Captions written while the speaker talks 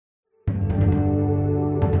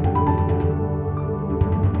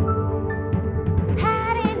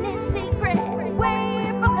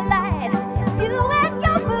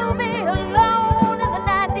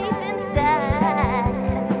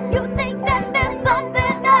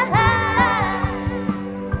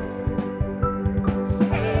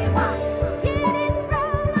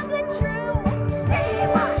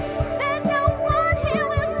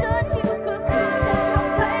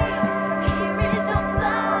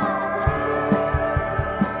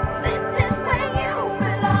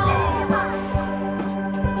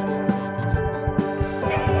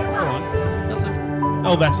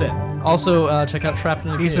Oh, that's it. Also, check out Trapped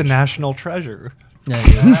in a Cage. He's a national treasure. Yeah,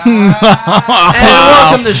 he is. And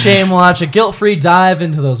welcome to Shame Watch, a guilt-free dive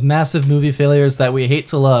into those massive movie failures that we hate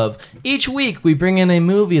to love. Each week, we bring in a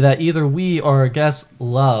movie that either we or our guests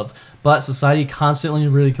love, but society constantly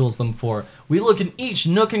ridicules them for. We look in each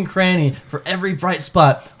nook and cranny for every bright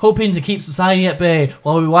spot, hoping to keep society at bay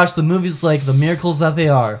while we watch the movies like the miracles that they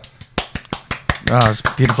are. Oh, it's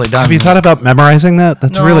beautifully done. Have you thought about memorizing that?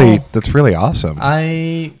 That's No. really awesome.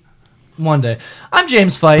 One day. I'm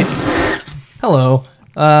James Fight. Hello.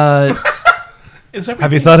 Have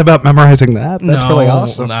you thought about memorizing that? That's really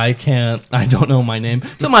awesome. I can't. I don't know my name.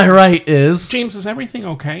 To my right is... James, is everything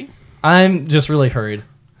okay? I'm just really hurried.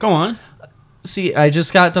 Go on. See, I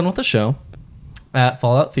just got done with the show at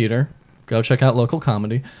Fallout Theater. Go check out local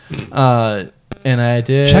comedy. And I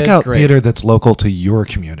did Check out great. theater that's local to your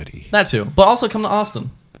community. That too. But also come to Austin.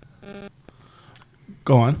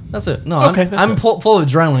 Go on. That's it. No, Okay, I'm full of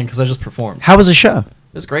adrenaline because I just performed. How was the show?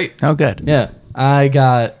 It's great. Oh, good. Yeah. I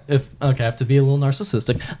have to be a little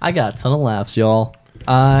narcissistic. I got a ton of laughs, y'all.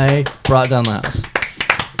 I brought down the house.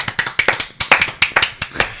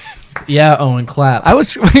 Yeah, Owen, clap. I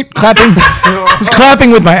was clapping. I was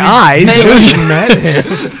clapping with my eyes. Hey,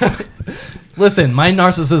 It was Listen, my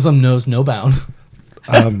narcissism knows no bound.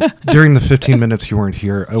 During the 15 minutes you weren't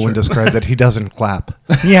here, Owen described that he doesn't clap.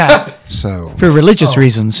 yeah, So for religious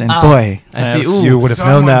reasons, and boy, I see. that's- Ooh. you would have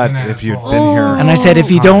known Someone's that an if you'd asshole. been here. And I said,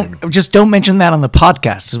 if you don't mention that on the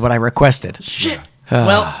podcast, is what I requested. Shit.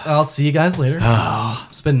 Well, I'll see you guys later.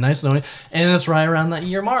 It's been nice knowing you. And it's right around that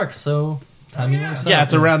year mark, so time Yeah,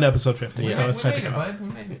 it's around episode 50, so it's time to go. bud. We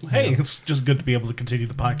made it. Hey, it's just good to be able to continue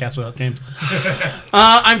the podcast without James.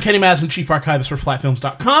 I'm Kenny Madison, Chief Archivist for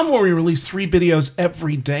FlatFilms.com, where we release 3 videos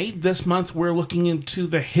every day. This month, we're looking into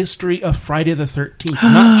the history of Friday the 13th.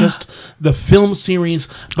 Not just the film series,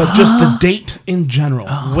 but just the date in general.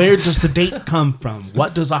 Where does the date come from?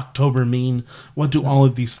 What does October mean? What do all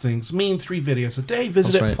of these things mean? 3 videos a day.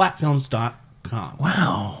 Visit That's at right. FlatFilms.com.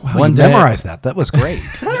 Wow. One you day. memorized that. That was great.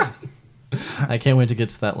 I can't wait to get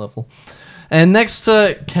to that level. And next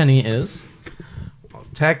to Kenny is...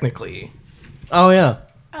 Technically. Oh, yeah.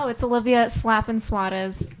 Oh, it's Olivia Slappin'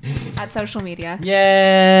 Swadas at social media.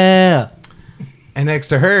 Yeah. And next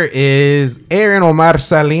to her is Aaron Omar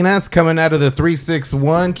Salinas coming out of the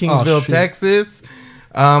 361 Kingsville, shoot. Texas.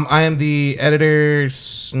 I am the editor,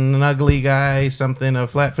 snuggly guy, something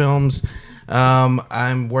of Flat Films.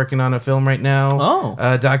 I'm working on a film right now.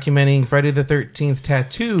 Documenting Friday the 13th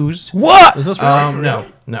tattoos. What? Is this right?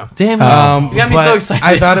 No. Damn it. You got me but so excited.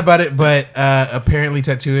 I thought about it, but apparently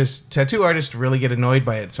tattoo artists really get annoyed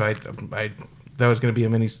by it. So I that was going to be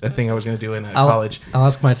a thing I was going to do in college. I'll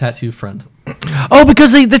ask my tattoo friend. Oh,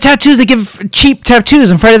 because the tattoos, they give cheap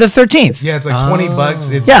tattoos on Friday the 13th. Yeah, it's like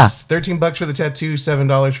 $20. It's Yeah. $13 for the tattoo,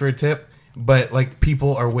 $7 for a tip. But like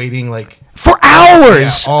people are waiting like For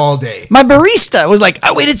hours. all day. My barista was like,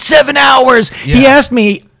 I waited 7 hours. He Yeah. asked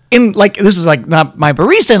me in like, this was like not my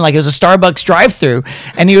barista, and like it was a Starbucks drive-through,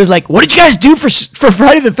 and he was like, "What did you guys do for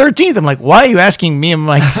Friday the 13th?" I'm like, "Why are you asking me and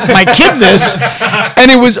my kid this?"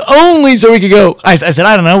 And it was only so we could go. I said,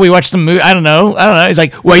 "I don't know. We watched some movie. I don't know." He's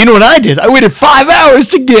like, "Well, you know what I did? I waited 5 hours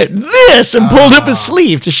to get this,and pulled up his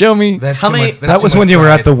sleeve to show me." That's How too many- much- that's That too was much when you were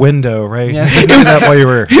pride. at the window, right? Yeah. Was that while you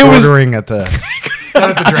were ordering at the...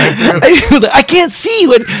 At the drive-thru. I was like, I can't see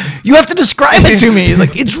what you have to describe it to me. He's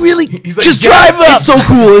like, it's really He's like, just "Yes, drive up. It's so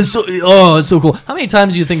cool. It's so cool. How many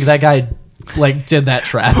times do you think that guy like did that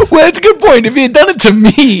trap? Well, that's a good point. If he had done it to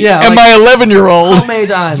me Yeah, and like- my 11-year-old, How many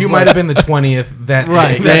times? You Like- might have been the 20th that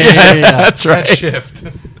Right. that, Yeah. that's right. that shift.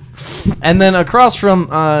 And then across from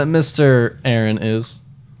Mr. Aaron is...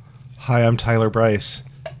 Hi, I'm Tyler Bryce.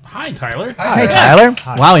 Hi, Tyler. Hey, Tyler.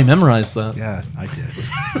 Wow, he memorized that. Yeah, I did.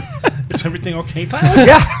 Is everything okay, Tyler?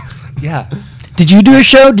 Yeah. Did you do a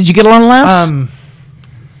show? Did you get a lot of laughs?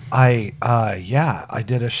 I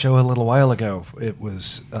did a show a little while ago. It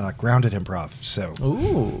was Grounded Improv, so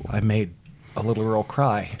Ooh. I made a little girl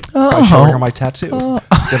cry by showing her my tattoo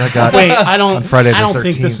that I got. Wait, I don't. on Friday the I don't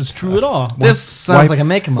think 13th. this is true at all. This sounds like a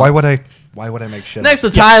make-em-up. Why would I make shit? Next to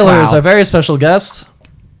up? Tyler is Wow. our very special guest.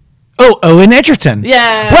 Oh, Owen Egerton.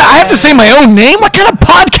 Yeah. Well, I have to say my own name? What kind of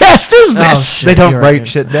podcast is this? shit, They don't you're write right.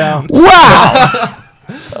 shit down. Wow.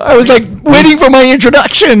 I was like waiting for my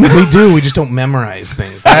introduction. We do. We just don't memorize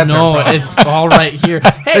things. That's our No, problem. it's all right here.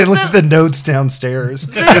 Hey, They look at the notes downstairs.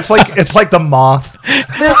 It's like the moth.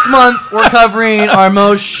 this month we're covering our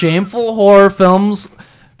most shameful horror film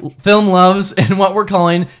loves and what we're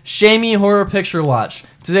calling Shamey Horror Picture Watch.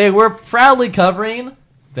 Today we're proudly covering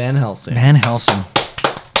Van Helsing. Van Helsing.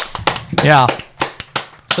 Yeah.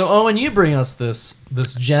 So Owen, you bring us this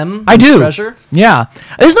this gem. I this do. Treasure. Yeah,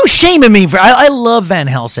 there's no shame in me for. I love Van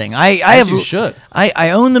Helsing. You should.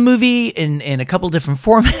 I own the movie in a couple different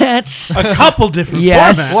formats. A couple different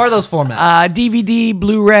Yes. formats. What are those formats? DVD,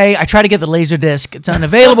 Blu-ray. I try to get the Laserdisc. It's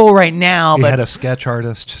unavailable right now, He but had a sketch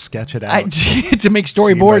artist sketch it out. to make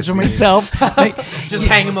storyboards for Scene by myself. Just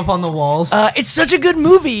hang them up on the walls. It's such a good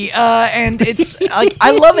movie, and it's like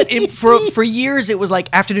I love it. For years, it was like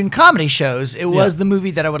after doing comedy shows, it was the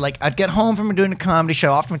movie that I would like. I'd get home from doing a comedy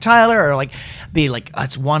show, often with Tyler, or like be like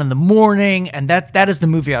it's 1 a.m, and that is the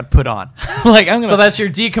movie I'd put on. Like I'm gonna. So that's your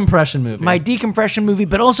decompression movie. my decompression movie,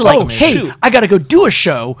 but also like, hey, shoot. I got to go do a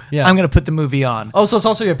show. Yeah. I'm gonna put the movie on. Oh, so it's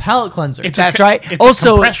also your palate cleanser. That's right. It's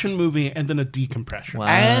Also- a compression movie and then a decompression. Wow.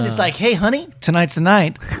 And it's like, hey, honey, tonight's the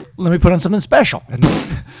night. Let me put on something special.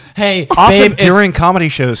 Hey, Often babe, it's- during comedy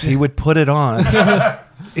shows, he would put it on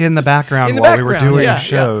in the background In the while we were background, doing yeah,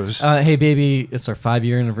 shows. hey, baby, it's our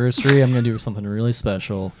 5-year anniversary. I'm going to do something really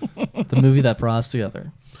special. The movie that brought us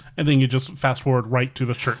together. And then you just fast forward right to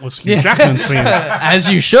the shirtless Hugh Jackman scene.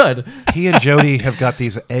 As you should. He and Jody have got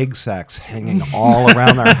these egg sacs hanging all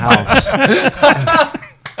around their house.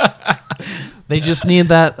 They just need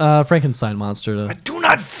that Frankenstein monster to... Do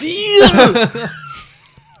not feel.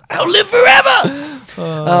 I'll live forever.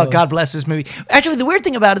 Oh, God bless this movie. Actually, the weird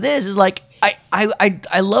thing about it is like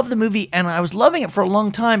I love the movie, and I was loving it for a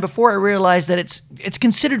long time before I realized that it's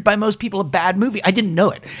considered by most people a bad movie. I didn't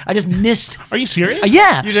know it. I just missed. Are you serious?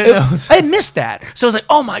 Yeah, You didn't know. I missed that. So I was like,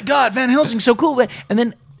 oh my God, Van Helsing's so cool. And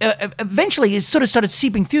then eventually it sort of started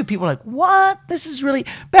seeping through. People were like, what? This is really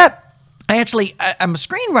bad. I'm a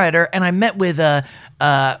screenwriter, and I met with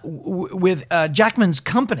Jackman's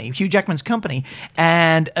company, Hugh Jackman's company,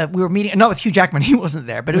 and we were meeting. Not with Hugh Jackman, he wasn't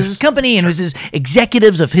there, but it was his company, and it was his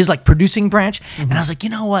executives of his like producing branch. And I was like, you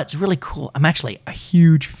know what? It's really cool. I'm actually a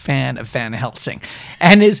huge fan of Van Helsing,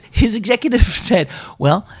 and his executive said,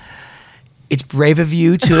 well, it's brave of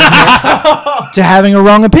you to admit to having a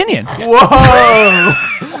wrong opinion. Whoa!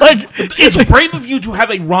 Like, it's brave of you to have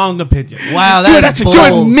a wrong opinion. Wow, Dude, that's to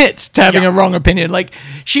bold. admit to having a wrong opinion. Like,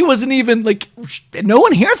 she wasn't even, like, no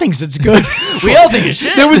one here thinks it's good. We all think it's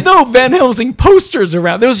shit. There was no Van Helsing posters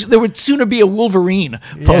around. There would sooner be a Wolverine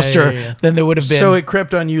poster than there would have been. So it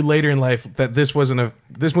crept on you later in life that this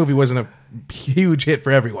movie wasn't a huge hit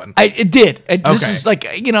for everyone. It did. This Okay. is like,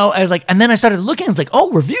 I was like, and then I started looking. I was like,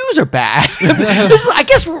 oh, reviews are bad. This is, I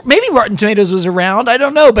guess maybe Rotten Tomatoes was around. I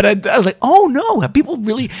don't know, but I was like, oh no, have people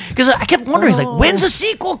really? Because I kept wondering, it's like, when's a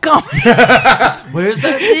sequel coming? Where's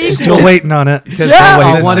that sequel? Still waiting on it. Because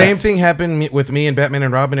Yeah. the same thing happened with me and Batman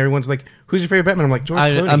and Robin. Everyone's like, "Who's your favorite Batman?" I'm like, George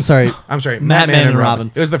Clooney. I'm sorry. I'm sorry, Batman and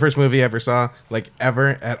Robin. It was the first movie I ever saw, like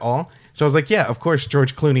ever at all. So I was like, yeah, of course,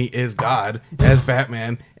 George Clooney is God as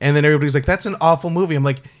Batman. And then everybody's like, that's an awful movie. I'm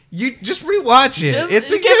like, you just rewatch it. Just It's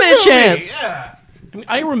a give good it a movie. chance. Yeah.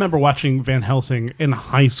 I remember watching Van Helsing in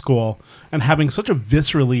high school and having such a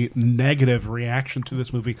viscerally negative reaction to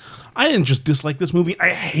this movie. I didn't just dislike this movie; I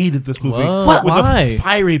hated this movie Whoa. with Why? a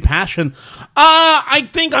fiery passion. I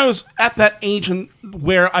think I was at that age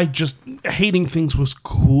where I just hating things was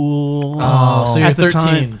cool. Oh, so you're at the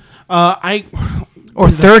 13. time. Or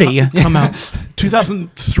 30. Come out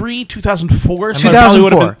 2003, 2004.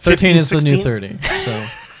 2004. 13 is the new 16. 30. So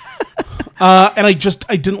And I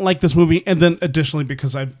didn't like this movie. And then additionally,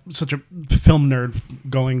 because I'm such a film nerd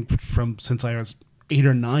going from since I was 8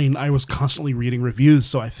 or 9, I was constantly reading reviews.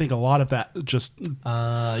 So I think a lot of that just, you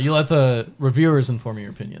let the reviewers inform your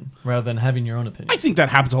opinion rather than having your own opinion. I think that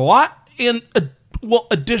happens a lot. And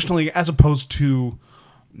additionally, as opposed to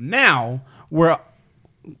now, where,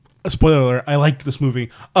 a spoiler alert, I liked this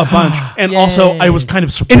movie a bunch. And also, I was kind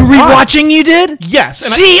of surprised. In rewatching, you did? Yes.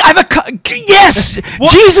 And See, yes!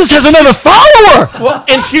 Jesus has another follower! well,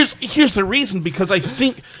 and here's the reason, because I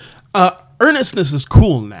think earnestness is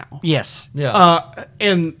cool now. Yes. Yeah.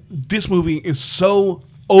 And this movie is so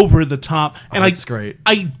over the top, and it's great.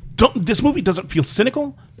 This movie doesn't feel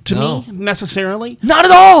cynical to No. me necessarily. Not at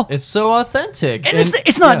all. It's so authentic. And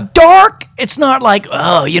it's not dark. It's not like,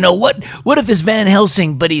 oh, what if this Van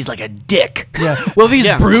Helsing, but he's like a dick? Yeah. Well, if he's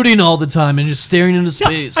Yeah. brooding all the time and just staring into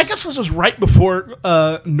space. I guess this was right before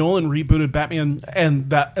Nolan rebooted Batman, and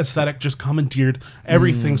that aesthetic just commandeered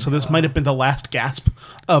everything. So this might have been the last gasp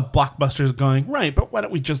of blockbusters going, right, but why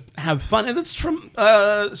don't we just have fun? And it's from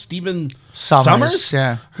Stephen Sommers,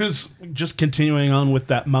 yeah. who's just continuing on with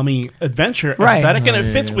that mummy adventure Right. aesthetic, and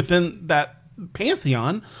it fits within that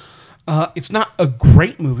pantheon. It's not a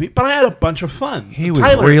great movie, but I had a bunch of fun. He was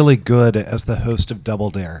Tyler, really good as the host of Double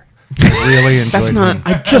Dare. I really enjoyed That's not. him.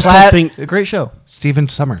 I just Glad- don't think. a great show. Stephen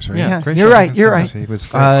Summers, right? Yeah, great You're show. right. You're right. He was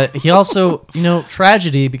great. He also,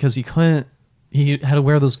 tragedy because he had to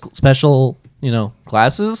wear those special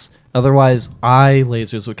glasses. Otherwise, eye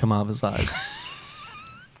lasers would come out of his eyes.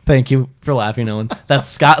 Thank you for laughing, Owen. That's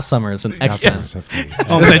Scott Summers in X-Men. It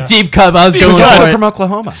was a deep cut, but I was going He's for also it. from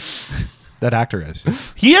Oklahoma. That actor is.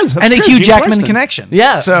 He is. That's And a true, Hugh Gene Jackman Preston. connection.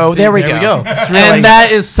 Yeah. So there we go. It's really- And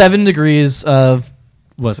that is 7 degrees of,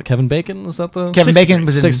 was it Kevin Bacon? Was that the? Kevin Bacon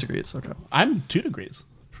was in 6 degrees. Okay. I'm 2 degrees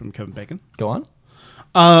from Kevin Bacon. Go on.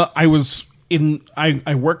 I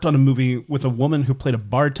worked on a movie with a woman who played a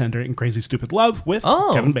bartender in Crazy Stupid Love with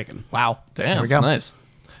Kevin Bacon. Wow. Damn. There we go. Nice.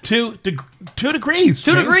 2 degrees. 2 James.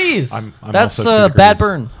 degrees. I'm That's also 2 bad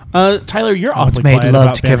degrees. burn. Tyler, you're awfully made quiet love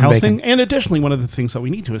about to Van Kevin Helsing. Bacon. And additionally, one of the things that we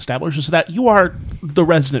need to establish is that you are the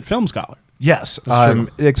resident film scholar. Yes,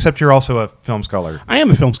 except you're also a film scholar. I am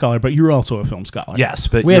a film scholar, but you're also a film scholar. Yes,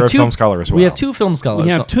 but We you're have a two film scholar as well. We have 2 film scholars.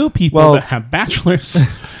 We have 2 people Well- that have bachelors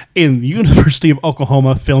in University of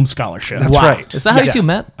Oklahoma film scholarship. That's right. Is that how you Yes. 2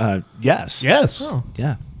 met? Yes. Yes. Oh.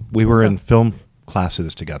 Yeah. We were in film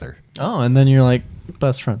classes together. Oh, and then you're like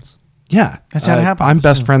best friends. Yeah. That's how it happens. I'm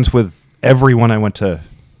best friends with everyone I went to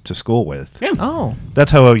school with. Yeah. Oh.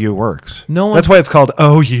 That's how OU works. No one- That's why it's called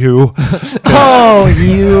OU. Oh,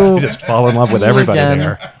 you. You just fall in love with everybody Again.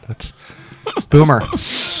 there. That's boomer.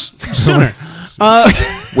 Sooner.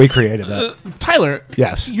 We created that. Tyler.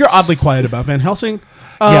 Yes. You're oddly quiet about Van Helsing.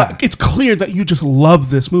 Yeah. It's clear that you just love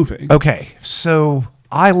this movie. Okay, so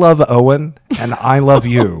I love Owen and I love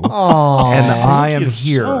you. and I am Thank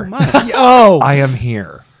you here. so much. Oh. I am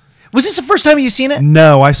here. Was this the first time you've seen it?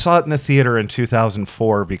 No, I saw it in the theater in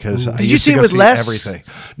 2004 because I Did you used see to it go with see Les? everything.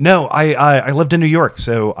 No, I lived in New York,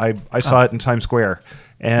 so I saw it in Times Square.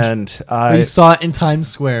 And You saw it in Times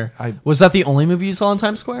Square. I- Was that the only movie you saw in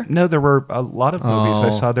Times Square? no, there were a lot of movies I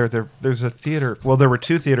Oh. saw there. There's a theater. Well, there were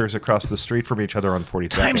 2 theaters across the street from each other on 42nd.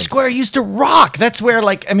 Times Square used to rock. That's where,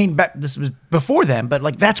 this was before then,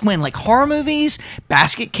 but that's when horror movies,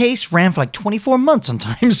 Basket Case ran for 24 months on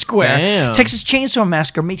Times Square. Damn. Texas Chainsaw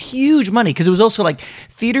Massacre made huge money because it was also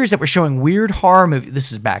theaters that were showing weird horror movies.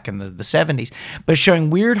 This is back in the 70s, but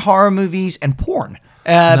showing weird horror movies and porn.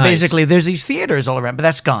 Basically, there's these theaters all around, but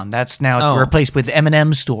that's gone. That's now replaced with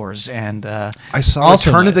M&M stores and. I saw Also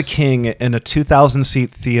Return of the nice. King in a 2,000-seat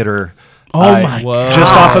theater. Oh my Whoa.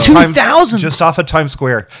 Just off of 2,000? just off of Times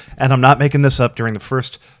Square, and I'm not making this up. During the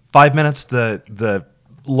first 5 minutes, the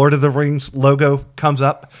Lord of the Rings logo comes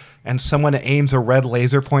up, and someone aims a red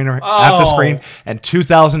laser pointer at the screen, and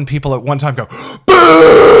 2,000 people at one time go,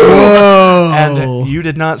 "Boo!" And you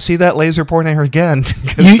did not see that laser pointer again.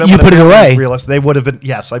 'Cause You someone put it away. Realized they would have been.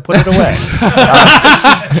 Yes, I put it away.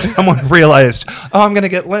 Someone realized, oh, I'm going to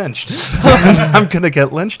get lynched. I'm going to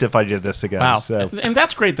get lynched if I did this again. Wow. So. And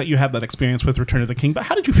that's great that you have that experience with Return of the King. But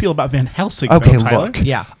how did you feel about Van Helsing, Okay, though, Tyler? look.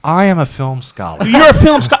 Yeah. I am a film scholar. You're a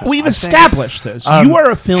film scholar. We've established this. You are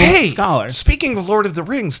a film hey, scholar. Speaking of Lord of the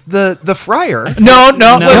Rings, the friar. No.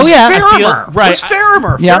 No. Oh, yeah. I feel- Faramir. right. Was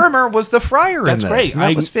Faramir. Yeah. Faramir was the friar That's in this. great. and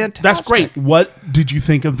that was fantastic. That's great. What did you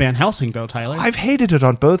think of Van Helsing, though, Tyler? I've hated it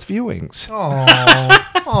on both viewings.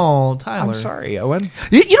 Oh, Tyler. I'm sorry, Owen.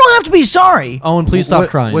 You don't have to be sorry. Owen, please stop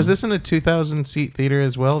crying. Was this in a 2,000-seat theater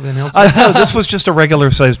as well, Van Helsing? No, this was just a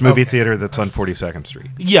regular-sized movie theater that's on 42nd Street.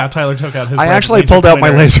 Yeah, Tyler took out his. I red actually laser pulled out my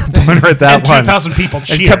pointer. laser pointer at that And one. 2,000 people and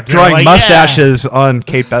cheered. kept They're drawing like, mustaches on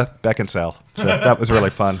Kate Beckinsale. So that was really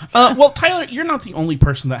fun. Well, Tyler, you're not the only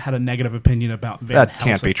person that had a negative opinion about Van That Helsing.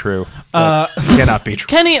 can't be true. That cannot be true.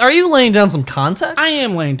 Kenny, are you laying down some context? I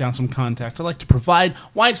am laying down some context. I'd like to provide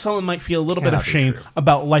why someone might feel a little bit of shame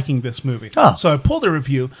about liking this movie. Oh. So I pulled a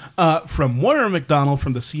review from Warner McDonald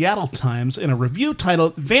from the Seattle Times in a review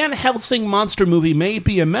titled Van Helsing Monster Movie May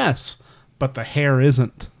Be a Mess, but the hair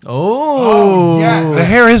isn't. Oh. yes. The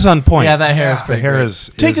hair is on point. Yeah, that hair is The pretty hair great.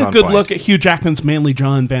 is Take a on good point. look at Hugh Jackman's manly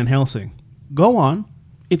jaw in Van Helsing. Go on.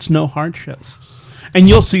 It's no hardships. And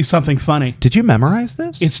you'll see something funny. Did you memorize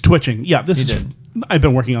this? It's twitching. Yeah, this is. I've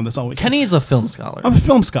been working on this all week. Kenny's a film scholar. I'm a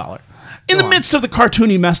film scholar. In the midst of the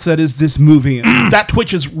cartoony mess that is this movie, that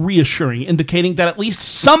twitch is reassuring, indicating that at least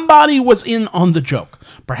somebody was in on the joke.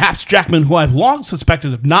 Perhaps Jackman, who I've long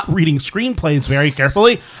suspected of not reading screenplays very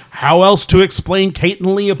carefully, how else to explain Kate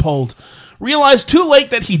and Leopold, realized too late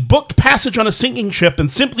that he'd booked passage on a sinking ship and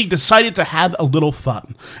simply decided to have a little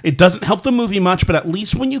fun. It doesn't help the movie much, but at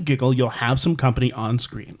least when you giggle, you'll have some company on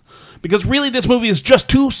screen. Because really, this movie is just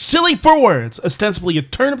too silly for words, ostensibly a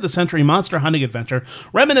turn-of-the-century monster hunting adventure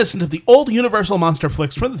reminiscent of the old Universal monster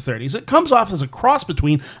flicks from the 30s. It comes off as a cross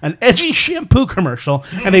between an edgy shampoo commercial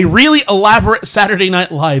and a really elaborate Saturday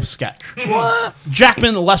Night Live sketch. What?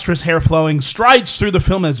 Jackman, lustrous hair flowing, strides through the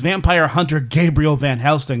film as vampire hunter Gabriel Van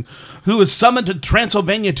Helsing, who is summoned to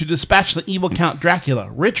Transylvania to dispatch the evil Count Dracula,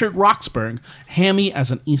 Richard Roxburgh, hammy as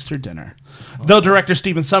an Easter dinner. Though director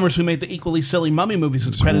Stephen Sommers, who made the equally silly Mummy movies,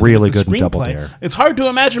 is credited really with the good in Double screenplay, Dare. it's hard to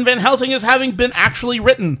imagine Van Helsing as having been actually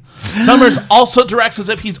written. Sommers also directs as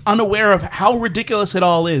if he's unaware of how ridiculous it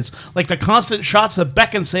all is, like the constant shots of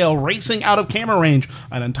Beckinsale racing out of camera range,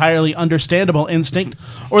 an entirely understandable instinct,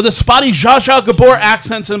 or the spotty Zsa Zsa Gabor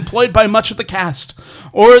accents employed by much of the cast,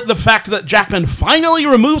 or the fact that Jackman finally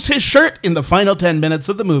removes his shirt in the final 10 minutes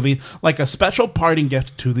of the movie like a special parting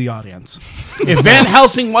gift to the audience. If Van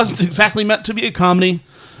Helsing wasn't exactly meant to be a comedy,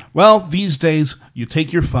 well, these days, you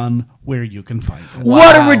take your fun where you can find it.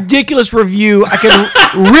 What a ridiculous review. I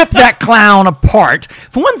can rip that clown apart.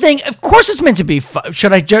 For one thing, of course it's meant to be fun.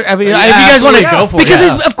 Should I joke? I mean, if you guys want to go for it.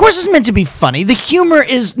 because Yeah. of course it's meant to be funny. The humor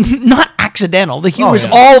is not accidental. The humor is yeah.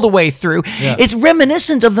 all the way through. Yeah. It's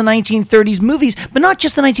reminiscent of the 1930s movies, but not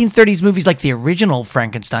just the 1930s movies like the original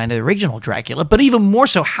Frankenstein, the original Dracula, but even more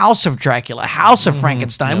so House of Dracula, House of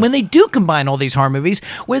Frankenstein, when they do combine all these horror movies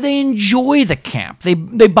where they enjoy the camp. They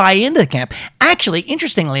buy into the camp. Actually,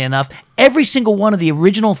 interestingly enough, every single one of the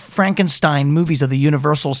original Frankenstein movies of the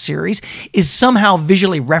Universal series is somehow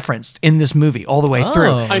visually referenced in this movie all the way through.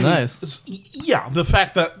 Oh, nice. Yeah, the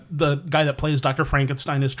fact that the guy that plays Dr.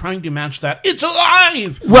 Frankenstein is trying to match that "It's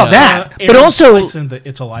alive." Well, that, but Aaron also- plays in the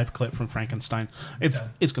 "It's Alive" clip from Frankenstein.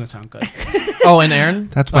 It's going to sound good. Oh, and Aaron?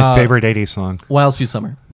 That's my favorite 80s song. Wild Speed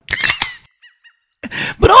Summer.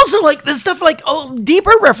 But also, like, there's stuff like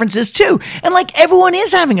deeper references too, and like everyone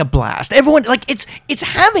is having a blast. Everyone, like, it's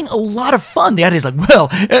having a lot of fun. The idea is like, well,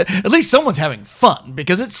 at least someone's having fun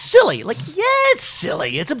because it's silly. Like, yeah, it's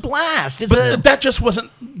silly. It's a blast. But that just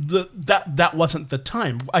wasn't that wasn't the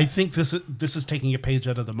time. I think this is taking a page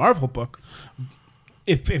out of the Marvel book.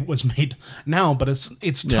 If it was made now, but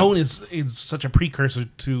its tone is such a precursor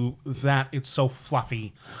to that. It's so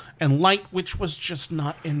fluffy and light, which was just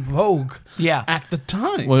not in vogue at the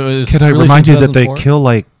time. Well, Could I remind you that they 2004? kill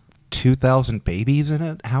like 2,000 babies in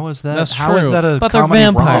it? How is that? That's How is true. that a But they're comedy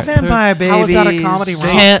vampire. romp? Vampire How is that a babies. comedy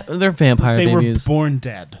romp? They're vampire They babies. were born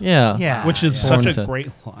dead. Yeah. Yeah. Which is Born such a dead. great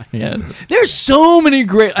line. Yeah. It is. There's so many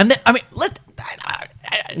great. And I mean,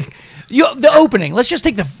 the opening. Let's just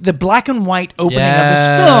take the black and white opening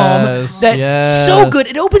of this film. That's so good.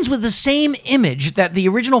 It opens with the same image that the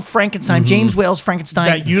original Frankenstein, James Whale's Frankenstein.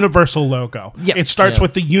 That Universal logo. Yeah. It starts Yeah.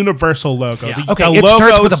 with the Universal logo. Yeah. The, Okay, the it logo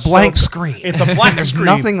starts with a is blank so- screen. It's a blank There's screen.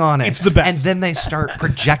 nothing on it. It's the best. And then they start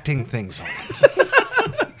projecting things on it.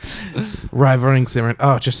 Rivaling Simran.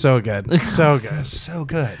 Oh, just so good. So good. So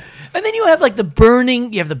good. And then you have like the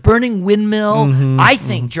burning windmill. I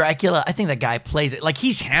think Dracula, I think that guy plays it like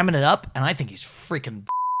he's hamming it up, and I think he's freaking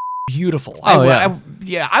beautiful. Oh,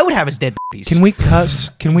 I would have his dead babies. Can we cuss?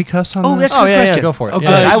 Can we cuss on Oh, this? that's a good yeah, question. go for it. Oh, good.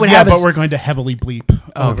 Yeah. I would yeah, have but his, we're going to heavily bleep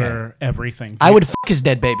over everything. I would fuck his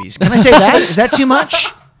dead babies. Can I say that? Is that too much?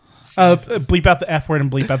 bleep out the F word and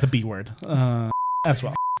bleep out the B word as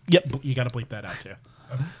well. Yep, you got to bleep that out too.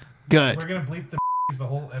 Good. We're gonna bleep the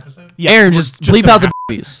whole episode. Yeah, Aaron, we're just gonna bleep out the have-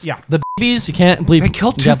 babies. Yeah. The babies, you can't bleep. They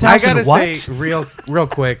killed you got- 2,000. I gotta What? say, real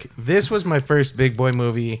quick, this was my first big boy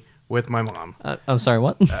movie with my mom. I'm sorry,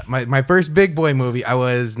 what? My first big boy movie. I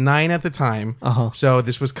was 9 at the time, so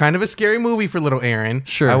this was kind of a scary movie for little Aaron.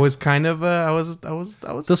 Sure. I was kind of I was.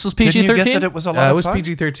 This was Didn't you get PG-13? that it was a lot It of was fun?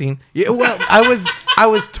 PG-13. Yeah, well, I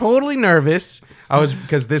was totally nervous.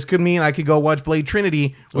 Because this could mean I could go watch Blade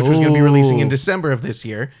Trinity, which was going to be releasing in Ooh. December of this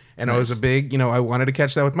year, and I was a big, I wanted to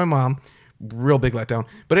catch that with my mom. Real big letdown.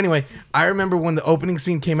 But anyway, I remember when the opening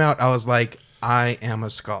scene came out, I was like, I am a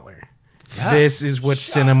scholar. This is what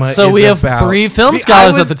cinema is So we have about. 3 film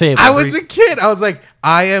scholars at the table. I was a kid. I was like,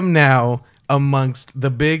 I am now amongst the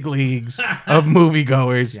big leagues of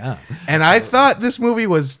moviegoers. Yeah. And I thought this movie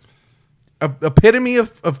was a epitome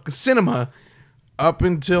of cinema up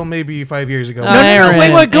until maybe 5 years ago. No, Aaron,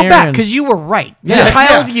 wait, go back Aaron. because you were right. Yeah. The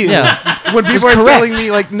child Yeah. you. Yeah. When people are correct. telling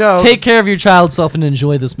me like, no. Take care of your child self and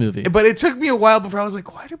enjoy this movie. But it took me a while before I was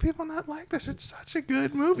like, why do people not like this? It's such a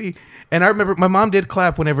good movie. And I remember my mom did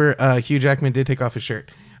clap whenever Hugh Jackman did take off his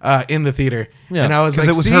shirt in the theater. Yeah. And I was like,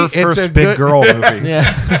 Because it was see, her it's a first big good- girl movie.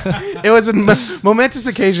 Yeah. It was a momentous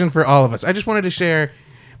occasion for all of us. I just wanted to share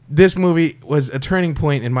this movie was a turning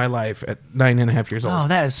point in my life at 9.5 years old. Oh,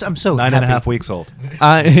 that is. I'm so 9.5 happy. weeks old.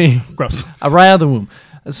 Gross. Right out of the womb.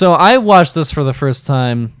 So I watched this for the first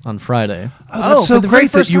time on Friday. Oh, that's for so the very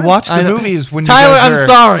great that first you time? watch the I know. movies when Tyler, you guys I'm are...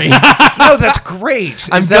 sorry. No, that's great.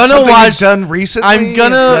 I'm Is that gonna something watch- you've done recently? I'm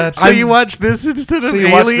gonna- That's- So you watch this instead of so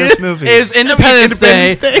you watch Alien? this movie. It's Independence Day,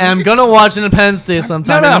 Independence Day. and I'm gonna watch Independence Day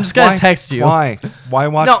sometime. And I'm just gonna Why? text you. Why? Why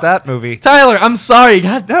watch No. that movie? Tyler, I'm sorry.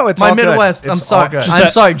 God, No, it's my all good. Midwest. I'm It's sorry. all good. I'm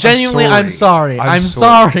Just sorry. that- Genuinely, I'm sorry. I'm I'm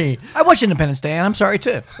sorry. sorry. I watched Independence Day, and I'm sorry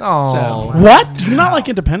too. Oh. What? Do you not like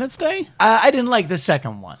Independence Day? I didn't like the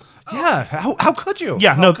second one. Yeah, how could you?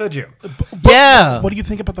 Yeah, how no. could you? Yeah. What do you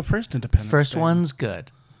think about the first Independence First Day? one's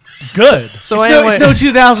good. Good. So It's anyway, no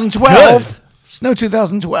 2012. It's no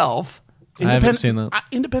 2012. I haven't seen that.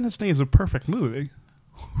 Independence Day is a perfect movie.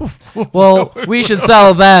 Well, we should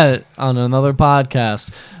sell that on another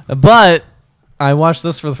podcast. But I watched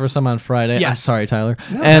this for the first time on Friday. Yeah. I'm sorry, Tyler.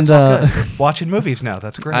 No, and that's all good. You're watching movies now.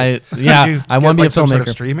 That's great. I Did you want to get, be a some sort of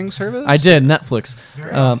filmmaker. streaming service? I did Netflix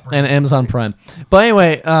and Amazon Prime. But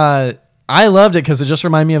anyway, I loved it because it just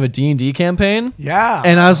reminded me of a D&D campaign. Yeah.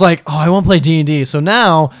 And I was like, oh, I want to play D&D. So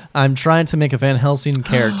now I'm trying to make a Van Helsing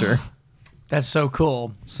character. That's so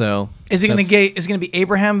cool. So Is it going that's- to be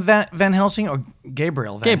Abraham Van Helsing or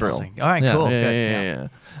Gabriel Van Gabriel? Helsing? All right, Yeah, cool. Yeah, Good. yeah.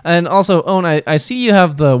 And also, Owen, I see you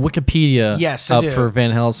have the Wikipedia Yes, I up do. for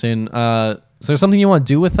Van Helsing. Is there something you want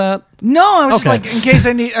to do with that? No, I was Okay. just like, in case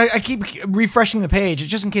I need, I keep refreshing the page,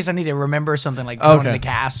 just in case I need to remember something, like throwing in Okay. the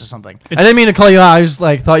cast or something. I didn't mean to call you out. I just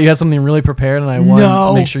thought you had something really prepared, and I wanted No.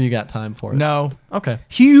 to make sure you got time for it. No. Okay.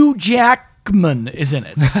 Hugh Jackman is in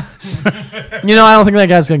it. I don't think that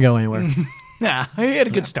guy's gonna go anywhere. Nah, he had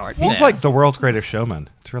a good start. He's like the world's greatest showman.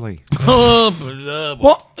 It's really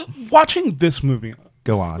Well, watching this movie.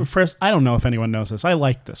 go on. First, I don't know if anyone knows this. I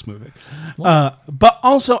like this movie, but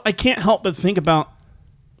also I can't help but think about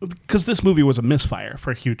because this movie was a misfire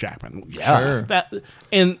for Hugh Jackman. Sure.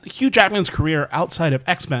 And Hugh Jackman's career outside of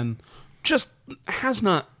X-Men just has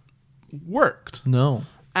not worked No.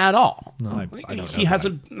 at all. I don't He know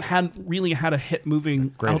hasn't really had a hit movie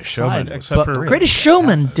Greatest outside Showman was except for Greatest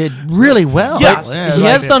Showman did really well. Yeah. He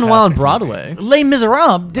has done well on Broadway. Les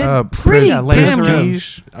Miserables did pretty yeah, Les damn good.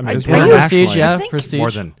 Miserables. I mean, it's I more think- Prestige, nationally. yeah. I think Prestige.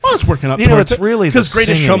 More than Well, it's working up. You know, towards it's really the because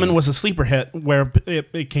Greatest singing. Showman was a sleeper hit where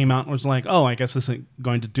it came out and was like, oh, I guess this isn't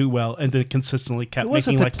going to do well, and then it consistently kept Who was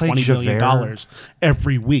it making that like played $20 million Javert?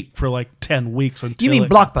 every week for like 10 weeks. Until You mean it-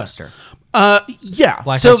 Blockbuster? Yeah.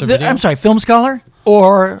 Blockbuster Video? I'm sorry, Film Scholar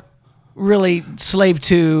or really slave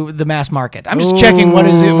to the mass market? I'm just checking. What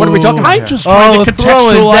is it? What are we talking about? I'm here? just trying to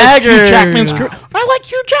throwing contextualize Hugh daggers. Jackman's career. I like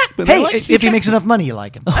Hugh Jackman. I Hey, like if Hugh he makes Jackman. enough money, you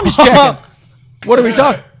like him. I'm just checking. What are we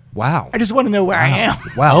talking? wow. I just want to know where I am.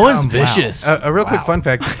 Wow. Owen's vicious. A real quick fun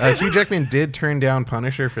fact: Hugh Jackman did turn down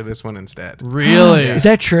Punisher for this one instead. Really? Is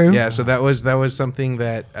that true? Yeah, so that was something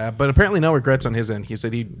that, but apparently no regrets on his end. He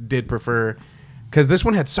said he did prefer because this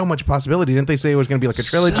one had so much possibility. Didn't they say it was going to be like a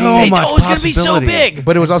trilogy? So Hey, much oh, it's going to be so possibility. big.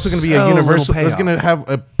 But it was also going to be So a little Universal. It was payoff. going to have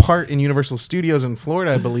a part in Universal Studios in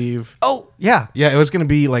Florida, I believe. Oh, yeah. Yeah, it was going to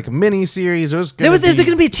be like a mini series. It was There's going going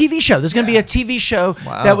to be a TV show. There's going to be a TV show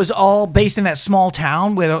Wow. that was all based in that small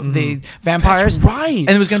town with the vampires. That's right. And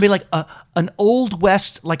it was going to be like an old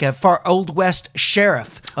west, like a far old west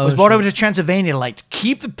sheriff was brought sure. over to Transylvania to like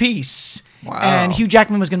keep the peace. Wow. And Hugh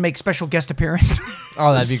Jackman was going to make special guest appearances.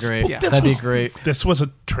 Oh, that'd be great. Yeah. That'd be great. This was a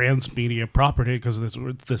transmedia property because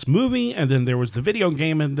this movie, and then there was the video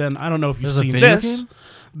game, and then I don't know if you've There's a seen video this, game?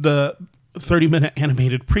 the 30-minute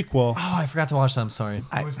animated prequel. Oh, I forgot to watch that. I'm sorry.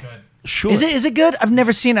 Sure, Is it good? I've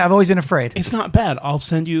never seen it. I've always been afraid. It's not bad. I'll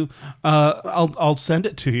send you. I'll send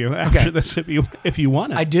it to you after this if you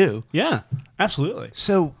want it. I do. Yeah, absolutely.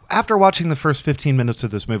 So, after watching the first 15 minutes of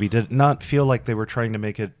this movie, did it not feel like they were trying to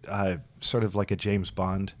make it sort of like a James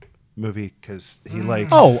Bond movie? Because he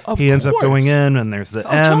ends up course. going in, and there's the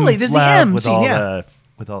M totally. There's the lab M with scene, all yeah.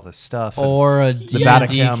 the stuff, and Or a the D&D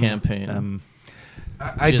Vatican campaign.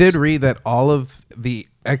 I Just- did read that all of the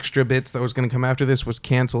extra bits that was going to come after this was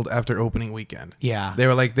canceled after opening weekend. Yeah. They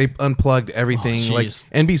were like they unplugged everything. Oh, like jeez.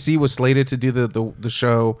 NBC was slated to do the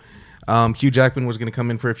show. Hugh Jackman was going to come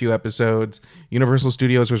in for a few episodes. Universal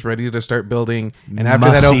Studios was ready to start building, and after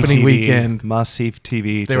that must-see opening TV, weekend, must-see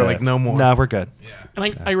TV. They were like, no more. No, we're good.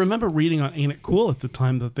 And I remember reading on Ain't It Cool at the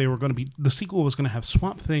time that they were going to be the sequel was going to have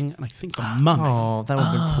Swamp Thing and I think the Mummy. Oh, that would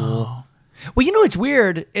have been cool. Well, you know, it's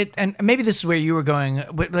weird. And maybe this is where you were going.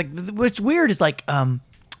 But like, what's weird is like,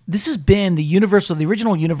 this has been the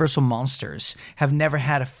original Universal monsters have never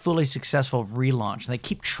had a fully successful relaunch. They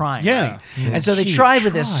keep trying. Yeah. Right? And so they tried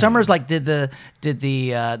with this. Summers like did the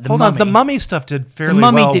Hold Mummy. on, the Mummy stuff did fairly The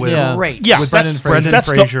Mummy well did with Yeah. great. Yeah, With that's, Brendan that's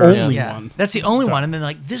Fraser, the only Yeah, one. that's the only one. And then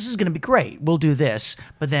like this is going to be great. We'll do this.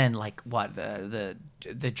 But then like what the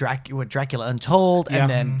Dracula Untold, and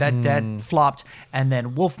then that flopped, and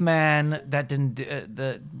then Wolfman that didn't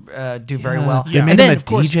do very well. Yeah. And then of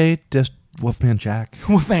course DJ, just Wolfman Jack.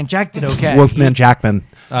 Wolfman Jack did okay. Wolfman Jackman.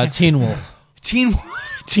 Teen Wolf. Teen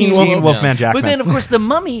Teen Wolf. Wolfman Jackman. But then, of course, The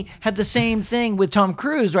Mummy had the same thing with Tom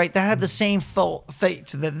Cruise, right? That had the same fate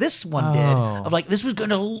that this one did. Oh. Of like, this was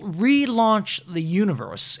going to relaunch the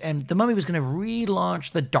universe, and The Mummy was going to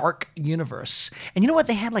relaunch the dark universe. And you know what?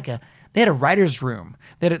 They had like They had a writer's room.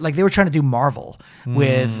 They were trying to do Marvel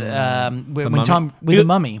with the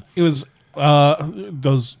Mummy. It was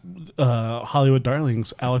those Hollywood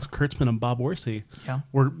darlings, Alex Kurtzman and Bob Orsi,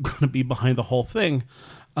 were going to be behind the whole thing.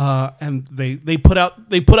 And they put out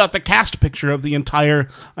the cast picture of the entire,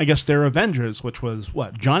 I guess, their Avengers, which was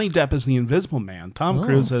what? Johnny Depp as the Invisible Man, Tom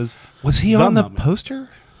Cruise as Was he on the poster?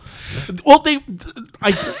 Well,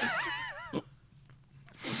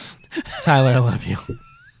 Tyler, I love you.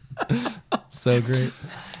 So great.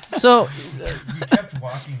 So You kept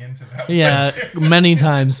walking into that. yeah, many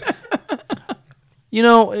times. You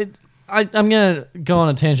know, I'm gonna go on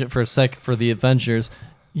a tangent for a sec for the Avengers.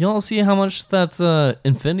 Y'all see how much that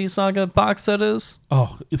Infinity Saga box set is?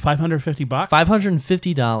 $550.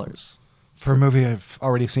 $550 For a movie I've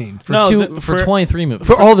already seen. for 23 movies.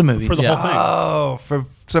 For all the movies. For the whole thing. Oh,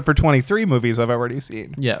 for 23 movies I've already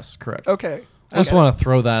seen. Yes, correct. Okay. I just want to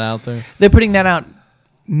throw that out there. They're putting that out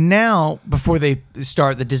now before they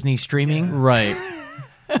start the Disney streaming. Right.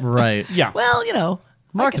 Right. Yeah. Well, you know.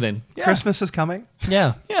 Marketing. Christmas is coming.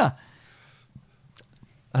 Yeah. Yeah.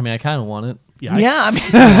 I mean, I kind of want it. Yeah.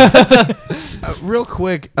 I mean, Real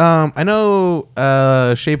quick, I know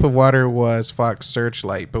Shape of Water was Fox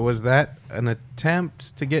Searchlight, but was that an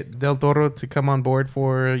attempt to get Del Toro to come on board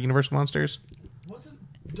for Universal Monsters?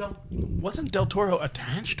 Wasn't Del Toro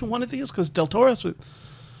attached to one of these? Because Del Toro's...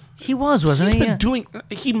 he wasn't he? He's been doing...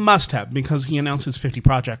 He must have, because he announces 50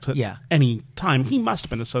 projects at any time. He must have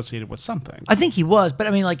been associated with something. I think he was, but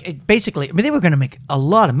I mean, like, they were going to make a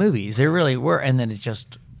lot of movies. They really were, and then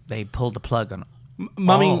they pulled the plug on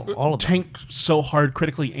Mummy all of them. tanked so hard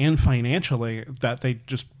critically and financially that they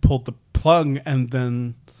just pulled the plug, and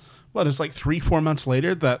then... It was like 3-4 months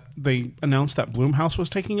later that they announced that Blumhouse was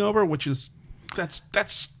taking over, which is... That's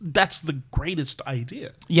the greatest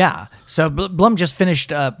idea. Yeah. So Blum just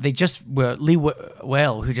finished. They just Lee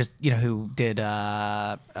Whale, who did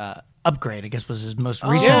Upgrade. I guess was his most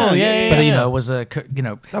recent. yeah. Was a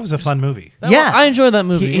That was a fun movie. I enjoyed that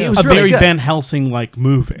movie. It yeah. was A really very good. Van Helsing like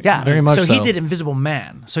movie. Yeah, Very much so. so. He did Invisible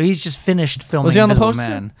Man. So he's just finished filming. Was he on the Invisible poster?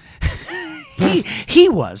 Man. He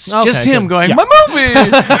was Okay, just him good. going my movie,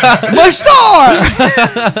 my star.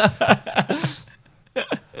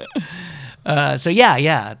 So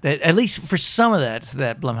yeah. At least for some of that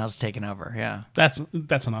Blumhouse has taken over. Yeah. That's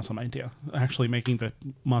an awesome idea. Actually making the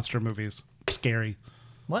monster movies scary.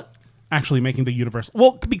 What? Actually making the universe...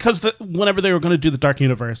 Well, because whenever they were going to do the Dark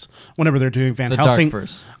Universe, whenever they're doing Van The Helsing...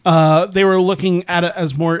 Darkverse. they were looking at it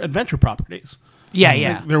as more adventure properties.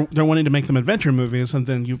 Yeah. They're wanting to make them adventure movies, and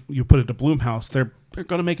then you put it to Blumhouse. They're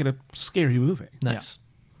going to make it a scary movie. Nice.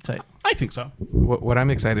 Tight. I think so. What I'm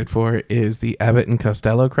excited for is the Abbott and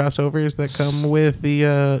Costello crossovers that come with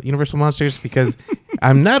the Universal Monsters, because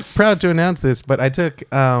I'm not proud to announce this, but I took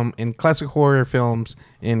in classic horror films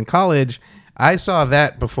in college. I saw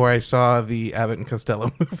that before I saw the Abbott and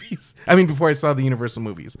Costello movies. I mean, before I saw the Universal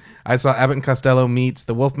movies. I saw Abbott and Costello meets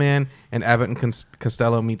the Wolfman and Abbott and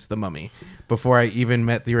Costello meets the Mummy before I even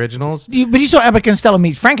met the originals. But you saw Abbott and Costello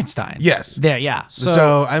meet Frankenstein. Yes. There, yeah.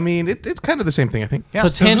 So I mean, it's kind of the same thing, I think. Yeah. So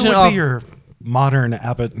So who tangent would off. be your modern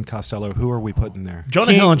Abbott and Costello? Who are we putting there?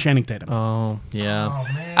 Jonah Hill and Channing Tatum. Oh yeah.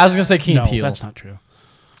 I was gonna say Key and no, Peele. that's not true.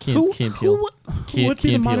 Key and Peele. Who would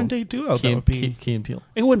be the modern day duo? Key That would be... Key and Peele.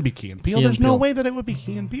 It wouldn't be Key and Peele. Key and There's no Peele. way that it would be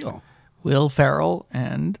Key and Peele. Will Ferrell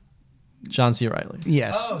and John C. Reilly.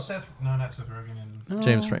 yes. Not Seth Rogen. And,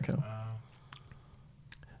 James Franco.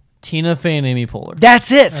 Tina Fey and Amy Poehler.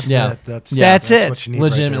 That's it. Yeah. That's it. what you need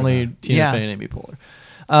Legitimately right there, Tina Yeah. Fey and Amy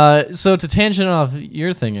Poehler. So to tangent off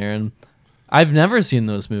your thing, Aaron, I've never seen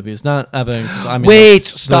those movies. Not Abbott. I mean, Wait,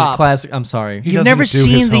 the stop. Classic. I'm sorry, He You've doesn't never do his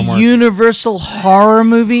seen the homework. Universal horror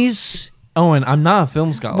movies? Owen. I'm not a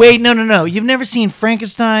film scholar. Wait, no. You've never seen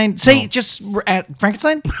Frankenstein? Say just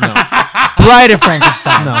Frankenstein? No. Bride of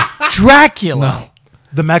Frankenstein. No. Dracula.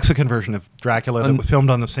 The Mexican version of Dracula that was filmed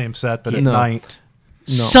on the same set, but at No. night.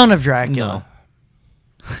 Son of Dracula.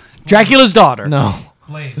 Dracula's daughter. No.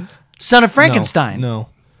 Son of Frankenstein. No.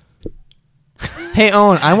 Hey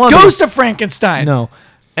Owen, I want Ghost of Frankenstein. No.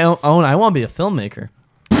 Owen, I want to be a filmmaker.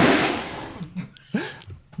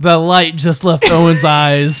 The light just left Owen's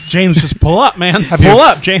eyes. James, just pull up, man. Pull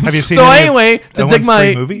up, James. Have you seen So any anyway, of to Owen's dig my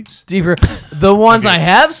three movies? deeper, the ones I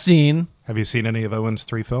have seen, Have you seen any of Owen's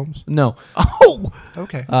 3 films? no. Oh.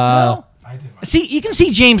 Okay. See, you can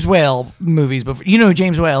see James Whale movies before. You know who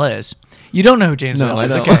James Whale is. You don't know who James Whale I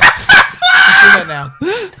is. don't. Okay. I see that now.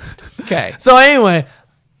 Okay. So anyway,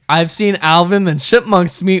 I've seen Alvin and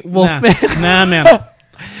Chipmunks meet Wolfman. Nah, man.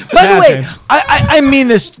 By the way, James. I mean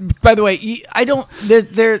this. By the way, I don't.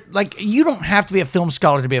 They're like you don't have to be a film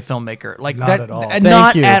scholar to be a filmmaker. Like Not that, at all.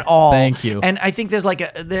 Not you. at all. Thank you. And I think there's like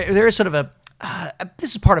there is sort of a.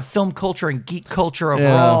 This is part of film culture and geek culture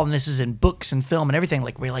overall, and this is in books and film and everything.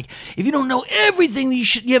 Like we're like, if you don't know everything,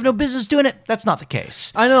 you have no business doing it. That's not the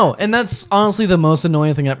case. I know, and that's honestly the most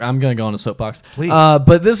annoying thing. I'm gonna go on a soapbox, Please.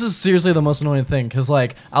 But this is seriously the most annoying thing because,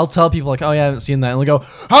 like, I'll tell people like, "Oh yeah, I haven't seen that," and they go,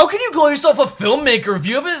 "How can you call yourself a filmmaker if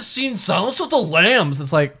you haven't seen Silence of the Lambs?"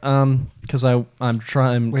 It's like, because I'm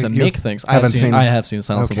trying to you make things. I haven't seen- have seen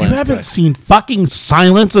Silence of the Okay. You Lambs. haven't seen fucking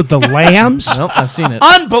Silence of the Lambs? Nope, I've seen it.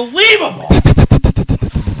 Unbelievable!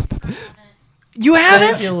 You haven't?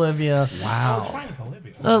 Thank you, Olivia. Wow.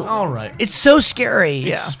 All right, It's so scary.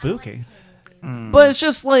 Yeah. Spooky. but it's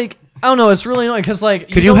just like I don't know. It's really annoying because like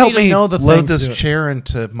Could you don't help need to me know the load things to this do it. chair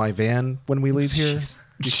into my van when we leave here?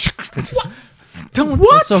 Don't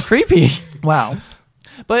That's so creepy. Wow.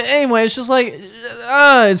 But anyway, it's just like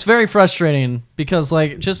it's very frustrating because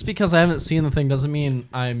like just because I haven't seen the thing doesn't mean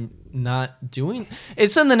I'm not doing.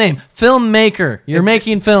 It's in the name, filmmaker. You're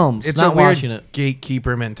making films, It's not a weird watching it.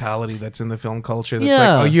 gatekeeper mentality that's in the film culture. That's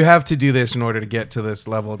Yeah. like, oh, you have to do this in order to get to this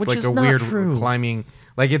level. It's Which like is a not weird true. climbing.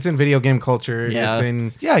 Like it's in video game culture. Yeah. It's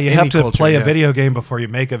in Yeah, you indie have to culture, play yeah. a video game before you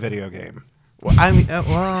make a video game. Well, I mean,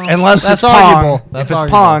 well, Unless That's it's Pong. arguable. That's if it's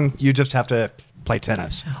arguable. Pong, you just have to play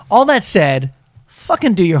tennis. All that said,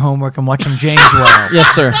 fucking do your homework and watch some James Well.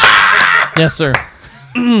 Yes, sir. Yes, sir.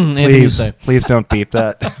 Anything you Please, say. please don't beep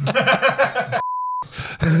that.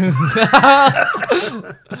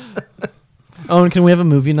 Owen, can we have a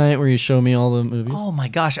movie night where you show me all the movies? Oh my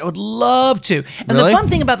gosh, I would love to. And Really? the fun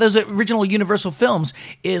thing about those original Universal films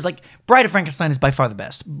is like Bride of Frankenstein is by far the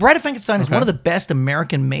best. Bride of Frankenstein is one of the best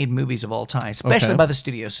American-made movies of all time, especially Okay. by the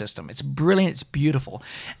studio system. It's brilliant. It's beautiful.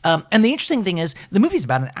 And the interesting thing is the movie's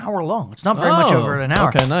about an hour long. It's not very much over an hour.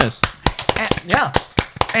 Okay, nice. Yeah.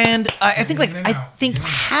 And I think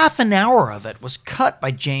half an hour of it was cut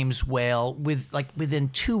by James Whale within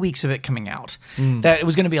 2 weeks of it coming out. That it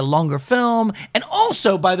was going to be a longer film, and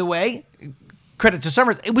also, by the way, credit to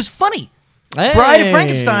Summers, it was funny. Bride of Hey,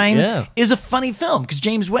 Frankenstein yeah. is a funny film because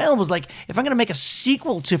James Whale was like, if I'm going to make a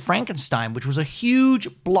sequel to Frankenstein, which was a huge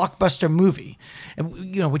blockbuster movie, and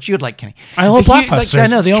which you'd like, Kenny. I love A hu- blockbusters, I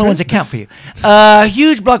know it's the only true. ones that count for you.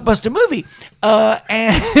 Huge blockbuster movie.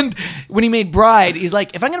 And when he made Bride, he's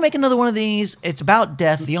like, if I'm going to make another one of these, it's about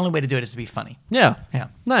death. The only way to do it is to be funny. Yeah. Yeah.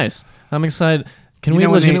 Nice. I'm excited. Can You we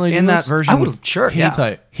know, when legitimately in do that this? version, I would, sure. Hang Yeah.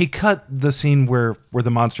 tight. he cut the scene where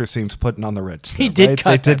the monster scene's putting on the Ritz. He though, did right? cut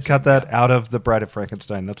They that did cut that out of the Bride of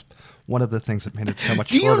Frankenstein. That's one of the things that made it so much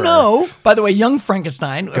Do you shorter. know, by the way, Young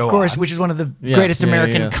Frankenstein, of Go course, on. which is one of the Yeah, greatest yeah,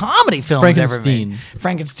 American yeah. comedy films ever Frankenstein. made.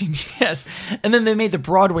 Frankenstein, yes. And then they made the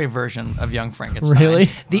Broadway version of Young Frankenstein.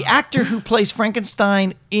 Really? The actor who plays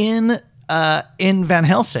Frankenstein in Van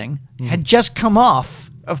Helsing had just come off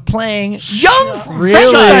of playing Young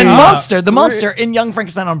Frankenstein monster, the monster in Young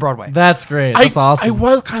Frankenstein on Broadway. That's great. That's awesome. I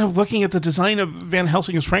was kind of looking at the design of Van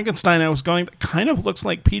Helsing's Frankenstein. I was going, that kind of looks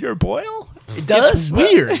like Peter Boyle. It does? It's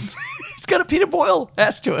weird. It's got a Peter Boyle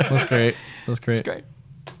ass to it. That's great. That's great. It's great.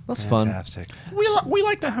 That's fun. Fantastic. we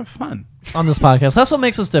like to have fun. On this podcast. That's what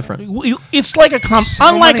makes us different. It's like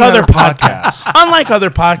unlike many other other podcasts. Unlike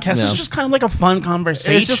other podcasts, Yeah. it's just kind of like a fun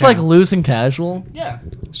conversation. It's just like loose and casual. yeah.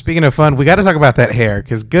 speaking of fun, we got to talk about that hair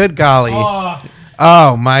because good golly.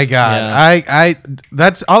 Oh my God! Yeah. I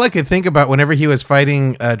that's all I could think about whenever he was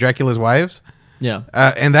fighting Dracula's wives, Yeah.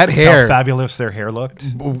 and that How hair. fabulous their hair looked.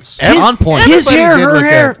 On point. His Everybody hair, did her look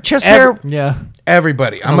hair, good. chest hair. Yeah.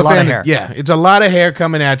 Everybody, I'm a a lot of fan. hair. Yeah, it's a lot of hair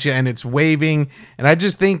coming at you, and it's waving. And I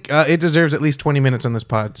just think it deserves at least 20 minutes on this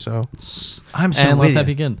pod. So I'm so And with let that you.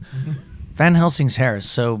 begin. Van Helsing's hair is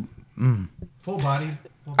so. full body.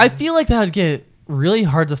 I feel like that would get really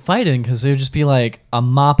hard to fight in because it would just be like a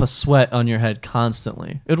mop of sweat on your head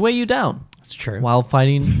constantly. It would weigh you down It's true. while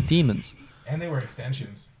fighting demons. And they were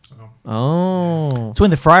extensions. So. Oh. It's when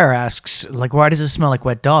the friar asks, like, why does it smell like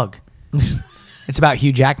wet dog? It's about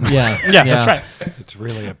Hugh Jackman. Yeah. Yeah, that's right. It's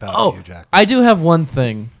really about Oh, you, Jack. I do have one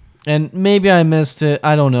thing, and maybe I missed it.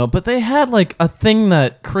 I don't know, but they had like a thing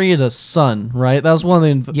that created a sun, right? That was one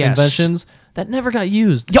of the Yes. inventions that never got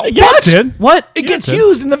used. Yo, Yeah, what? it did. What? It gets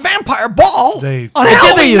used in the vampire ball They- on They did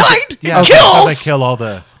Halloween use it. night. Yeah, It that's how they kills kill all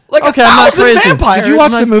the. like Okay, a I'm not 1,000 crazy. vampires. Did you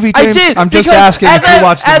watch the movie, I James? did. I'm just because asking at if that, you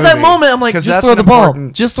watched the at movie. that moment, I'm like, 'Cause just that's throw an the ball.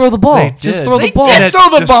 important- Just throw the ball. They Just did. throw the They ball. did And it throw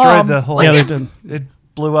the destroyed bomb. the whole. Like, Yeah, they if- did. It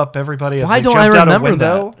blew up everybody as Why they don't jumped I out a remember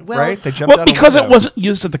window. that? Well- Right? They jumped Well, out a because it window. wasn't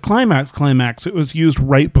used at the climax, it was used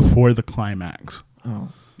right before the climax.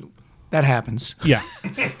 That happens. Yeah.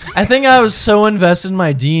 I think I was so invested in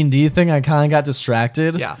my D&D thing, I kind of got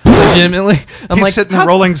distracted. Yeah. Like, legitimately. I'm He's like, sitting there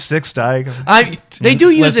rolling 6 die. They do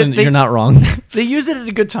use listen, it. you're not wrong. They use it at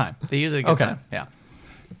a good time. They use it at a good Okay. time. Yeah.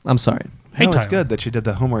 I'm sorry. Hey, No, it's Tyler. good that you did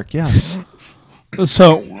the homework. Yes.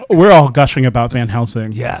 So we're all gushing about Van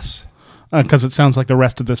Helsing. Yes. Because it sounds like the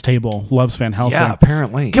rest of this table loves Van Helsing. Yeah,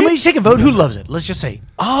 apparently. Can we just take a vote? Who loves it? Let's just say,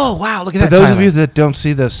 oh, wow, look at For that. those Tyler. of you that don't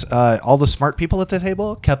see this, all the smart people at the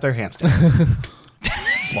table kept their hands down.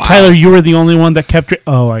 Tyler, you were the only one that kept your...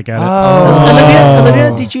 Oh, I got it.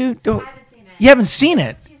 Olivia, did you? I haven't seen it. You haven't seen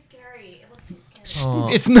it. It's too scary. It looked too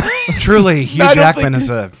scary. It's not. Truly, Hugh I don't Jackman think- is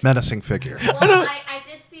a menacing figure. Well, I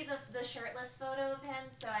did see the shirtless photo of him,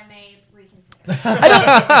 so I may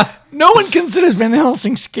reconsider. No one considers Van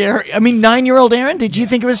Helsing scary. I mean, 9-year-old Aaron, did you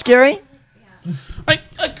think it was scary?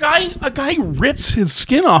 A guy rips his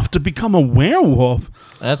skin off to become a werewolf.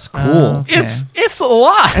 That's cool. Okay. It's a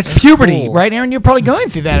lot. That's puberty, cool. right, Aaron? You're probably going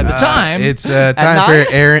through that at the time. It's time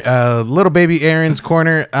for Aaron, little baby Aaron's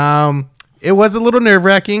corner. It was a little nerve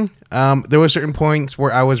wracking. There were certain points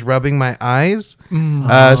where I was rubbing my eyes,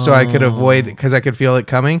 so I could avoid because I could feel it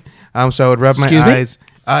coming. So I would rub Excuse my me? eyes.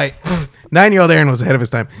 9-year-old Aaron was ahead of his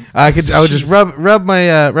time. I would just rub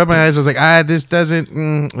my eyes. I was like, this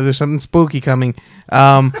doesn't. There's something spooky coming.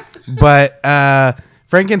 But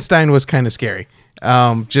Frankenstein was kind of scary.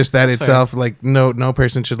 Just that itself, like no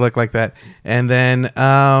person should look like that. And then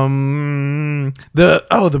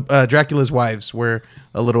the Dracula's wives were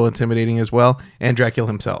a little intimidating as well, and Dracula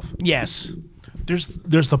himself. yes.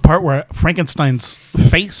 There's the part where Frankenstein's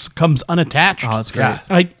face comes unattached. Oh, that's great.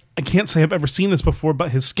 I can't say I've ever seen this before,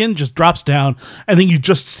 but his skin just drops down, and then you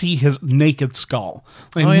just see his naked skull,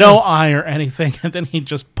 like no eye or anything, and then he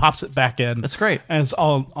just pops it back in. That's great. and it's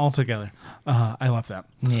all together. I love that.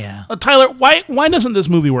 Yeah. Tyler, why doesn't this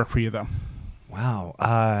movie work for you though? Wow.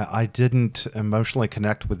 I didn't emotionally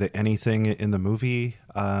connect with anything in the movie.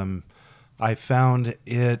 I found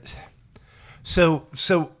it... So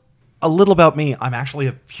a little about me. I'm actually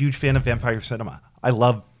a huge fan of vampire cinema. I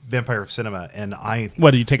love vampire cinema, and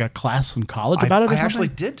What, did you take a class in college about it or I something? actually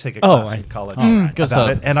did take a class in college Good about stuff.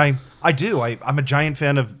 it, and I do. I'm a giant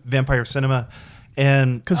fan of vampire cinema,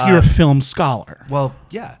 and Because you're a film scholar. well,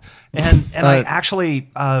 yeah, and I actually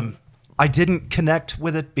I didn't connect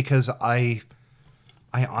with it because I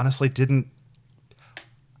honestly didn't.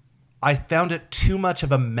 I found it too much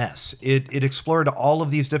of a mess. It explored all of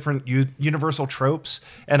these different universal tropes,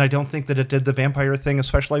 and I don't think that it did the vampire thing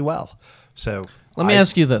especially well. So Let me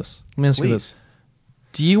ask you this. Please.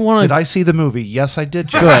 Do you want Did to... I see the movie? Yes, I did.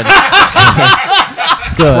 Jeff. Good.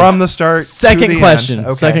 Good. From the start. Second to the question. End.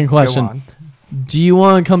 Okay, Second go question. on. Do you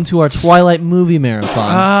want to come to our Twilight movie marathon?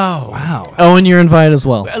 Oh. Wow. Owen, you're invited as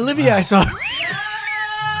well. Olivia, I saw.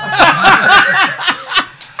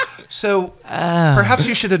 So perhaps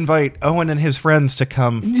you should invite Owen and his friends to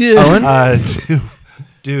come Owen?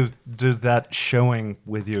 to do that showing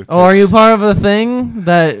with you. Oh, are you part of a thing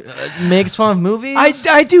that makes fun of movies?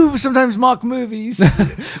 I do sometimes mock movies,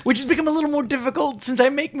 which has become a little more difficult since I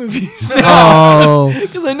make movies. Oh.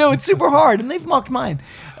 Because I know it's super hard, and they've mocked mine.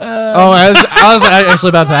 I was actually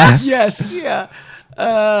about to ask. Yes, yeah.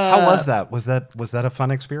 How was that? Was that a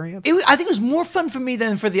fun experience? I think it was more fun for me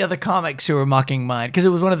than for the other comics who were mocking mine, because it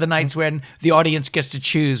was one of the nights when the audience gets to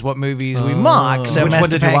choose what movies we mock. So Which one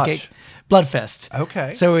Master did you Pancake, Bloodfest.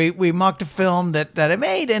 Okay. So we mocked a film that I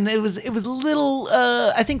made, and it was a little.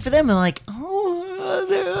 I think for them, they're like,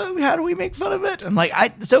 how do we make fun of it? I'm like,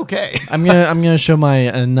 it's okay. I'm gonna show my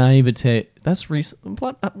naivete. That's recent.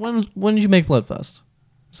 When did you make Bloodfest?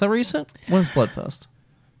 Is that recent? When's Bloodfest?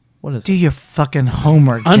 What is Do it? your fucking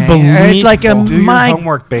homework, Jane. Unbelievable. It's like a Do your my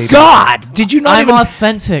homework, baby. God, did you not I'm even?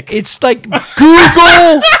 authentic. It's like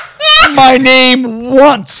Google my name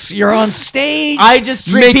once. You're on stage. I just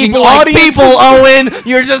treat making people like audiences- people, Owen.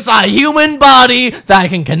 You're just a human body that I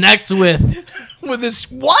can connect with. with this.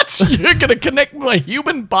 What? You're gonna connect with my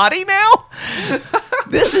human body now?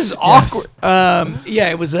 This is awkward. Yeah,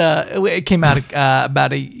 it was. It came out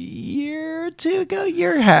about a year or two ago.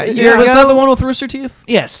 Year Was ago. that the one with Rooster Teeth?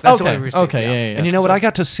 Yes, that's Okay. what Rooster Teeth, Okay. Yeah. And you know what? I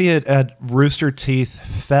got to see it at Rooster Teeth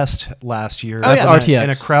Fest last year. That's in RTX. in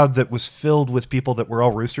a crowd that was filled with people that were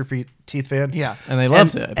all Rooster Teeth fans. Yeah. And they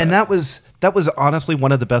loved it. I bet. And that was honestly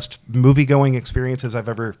one of the best movie going experiences I've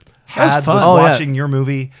ever had. was fun. Was Oh, yeah. watching your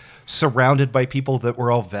movie surrounded by people that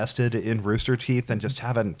were all vested in Rooster Teeth and just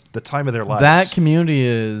having the time of their lives. That community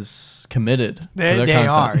is committed. to their They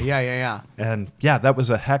are. content. Yeah. And yeah, that was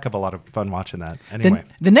a heck of a lot of fun watching that. Anyway.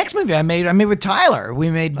 The next movie I made with Tyler.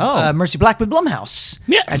 We made Mercy Black with Blumhouse.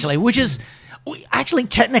 Yes. Actually, which is actually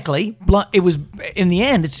technically it was in the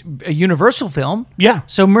end it's a Universal film. Yeah.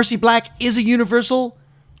 So Mercy Black is a Universal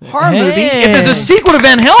horror movie. Hey. If there's a sequel to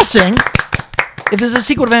Van Helsing, if there's a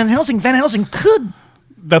sequel to Van Helsing could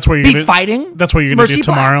That's where you're be gonna, fighting. That's what you're going to do Mercy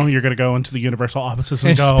tomorrow. Black. You're going to go into the Universal offices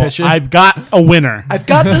and Just go, pitch it. I've got a winner. I've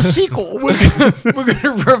got the sequel. We're going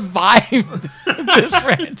to revive this I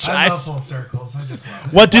franchise. love full circles. I just love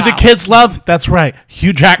it. What do the kids love? That's right.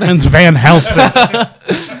 Hugh Jackman's Van Helsing.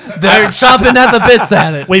 They're chomping at the bits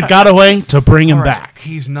at it. We've got a way to bring him All right, back.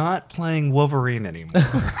 He's not playing Wolverine anymore.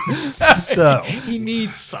 So He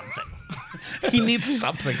needs something. He needs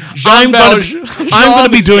something. I'm going to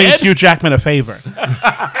be doing Hugh Jackman a favor.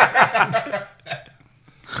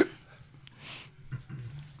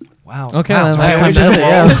 wow. Okay, Wow. then that's Is time to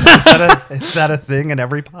end it, is that a thing in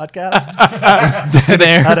every podcast? Dead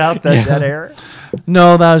air. Cut out that dead air.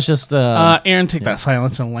 No, that was just Aaron, take that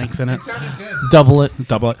silence and lengthen it. Sounded good. double it.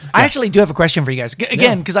 Double it. I actually do have a question for you guys.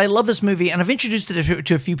 Again, because I love this movie and I've introduced it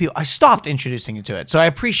to a few people. I stopped introducing it to it. So I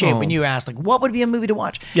appreciate when you asked, like, what would be a movie to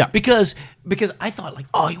watch? Yeah. Because I thought, like,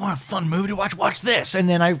 oh, you want a fun movie to watch? Watch this. And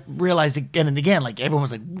then I realized again and again, like, everyone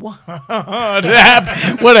was like, what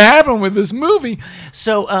happened? What happened with this movie?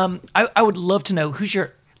 So I would love to know who's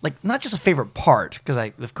your, like, not just a favorite part, because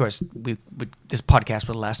of course, this podcast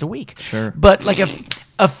would last a week. Sure. But like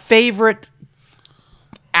a favorite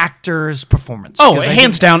actor's performance. Oh, 'Cause I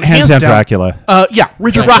hands think- down. Hands down. Dracula. Yeah,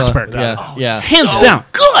 Richard Dracula. Roxburgh. Yeah. Hands down.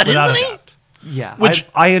 Good, Without isn't a he? doubt. Yeah. Which-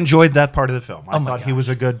 I enjoyed that part of the film. I my thought he was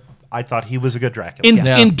a good. I thought he was a good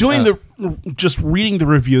Dracula. In doing just reading the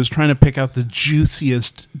reviews, trying to pick out the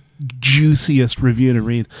juiciest review to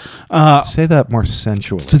read. Say that more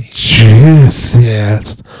sensually.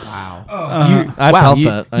 Juiciest. I felt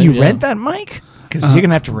that. You Yeah. rent that mic? Because you're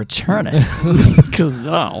gonna have to return it. 'Cause,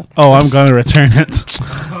 no. Oh, I'm going to return it.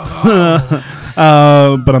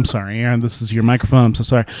 But I'm sorry, Aaron. This is your microphone. I'm so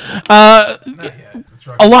sorry.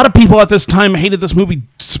 A lot of people at this time hated this movie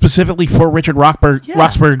specifically for Richard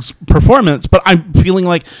Roxburgh's performance, but I'm feeling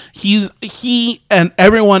like he and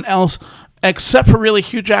everyone else, except for really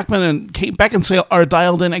Hugh Jackman and Kate Beckinsale, are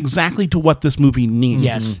dialed in exactly to what this movie needs.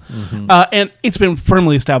 Yes. And it's been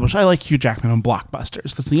firmly established. I like Hugh Jackman on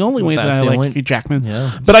blockbusters. That's the only way that That's I the like only- Hugh Jackman.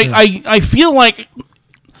 Yeah, but I feel like,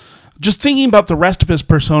 just thinking about the rest of his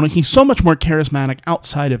persona, he's so much more charismatic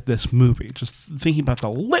outside of this movie. Just thinking about the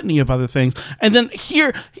litany of other things, and then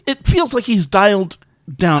here it feels like he's dialed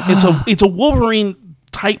down. It's a Wolverine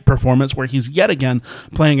type performance where he's yet again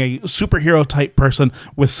playing a superhero type person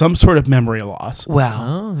with some sort of memory loss.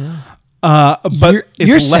 Wow. But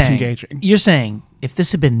it's less engaging. You're saying if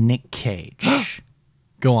this had been Nick Cage,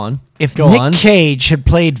 Go on. if Go Nick on. Cage had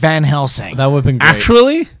played Van Helsing, That would have been great.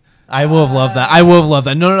 Actually, I will have loved that. I will have loved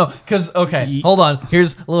that. No. Because, okay, hold on.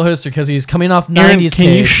 Here's a little history. Because he's coming off 90s can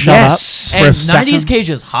you Cage. shut Yes. up for a And second? 90s Cage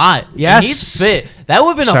is hot. Yes. And he's fit. That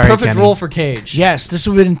would have been Sorry, a perfect Kenny. role for Cage. yes, this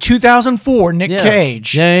would have been 2004 Nick Yeah.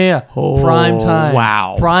 Cage. Yeah. Oh, Prime time.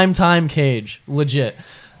 wow. Prime time Cage. Legit.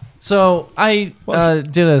 So I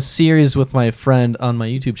did a series with my friend on my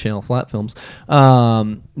YouTube channel, Flat Films,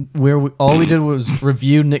 where all we did was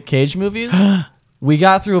review Nick Cage movies. We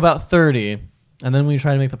got through about 30, and then we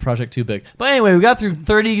tried to make the project too big. But anyway, we got through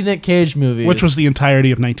 30 Nick Cage movies. which was the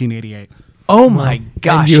entirety of 1988. Oh my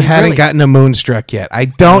gosh! And you hadn't really, gotten a Moonstruck yet. I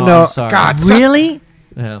don't Oh, know. I'm sorry. God, really?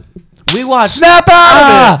 Yeah. We watched... snap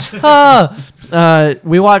out of it.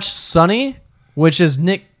 we watched Sunny, which is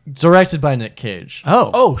directed by Nick Cage.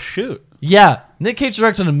 Oh, Shoot. Yeah, Nick Cage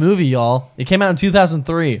directed a movie, y'all. It came out in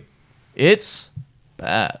 2003. It's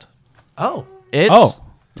bad. oh. It's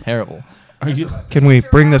terrible. Can we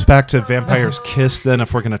bring this back to Vampire's Kiss then,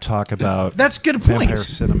 if we're going to talk about That's a good point. vampire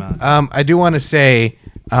cinema? I do want to say,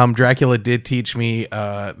 Dracula did teach me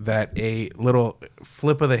that a little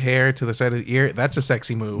flip of the hair to the side of the ear, that's a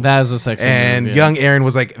sexy move. That is a sexy and movie, yeah. young Aaron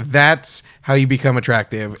was like, that's how you become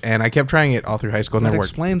attractive. And I kept trying it all through high school and That that worked.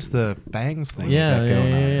 explains the bangs thing. Yeah, you got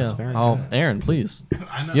going on. yeah. It's very Oh, good. Aaron, please.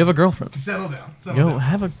 You have a girlfriend. Settle down. Yo,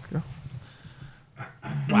 have a girl.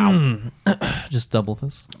 Wow. Just double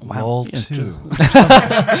this. Well, too.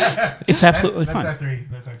 It's absolutely fine. three.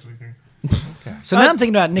 That's actually three. So now I'm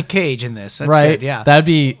thinking about Nick Cage in this. That's right? good, yeah. That'd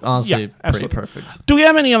be honestly Yeah, pretty absolutely. perfect. Do we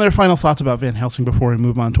have any other final thoughts about Van Helsing before we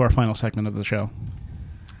move on to our final segment of the show?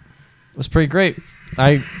 It was pretty great.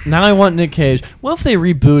 Now I want Nick Cage. What if they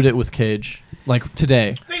reboot it with Cage? Like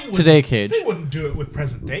today. Today Cage. wouldn't do it with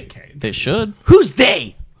present day Cage. They should. Who's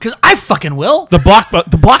they? Because I fucking will. The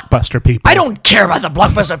blockbuster people. I don't care about the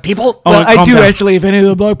blockbuster people. Oh, Well, I calm do down. actually. If any of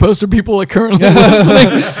the blockbuster people are currently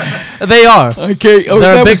listening, They are. okay. Oh,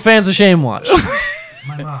 They're that big was- fans of Shame Watch.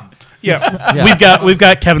 My mom. Yeah. Yeah. we've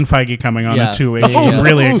got Kevin Feige coming on it too. I'm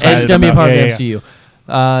really excited. It's gonna be a about- part yeah, of yeah,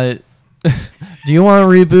 the MCU. Do you want to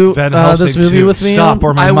reboot Van this Helsing movie 2. with me? Stop,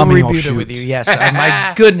 or my I will mummy will reboot it shoot. with you. Yes.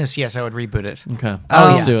 My goodness, yes, I would reboot it. Okay. Oh,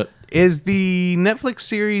 Let's yeah. do it. Is the Netflix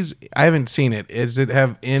series? I haven't seen it. Does it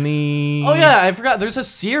have any? Oh yeah, I forgot. There's a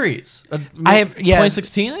series. I have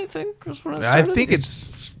 2016, I think. Was when it I started. think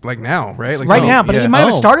it's like now, right? Like right now, but it might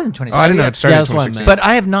have started in 2016. Oh, I didn't know it started Yeah, in that's what I 2016. meant. But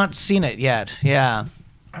I have not seen it yet. Yeah.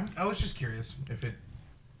 I was just curious if it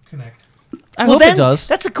connect. I hope Van, it does.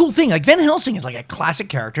 That's a cool thing. Like Van Helsing is like a classic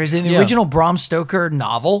character. He's in the Yeah. original Bram Stoker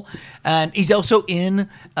novel, and he's also in,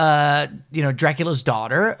 Dracula's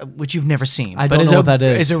Daughter, which you've never seen. I don't know what that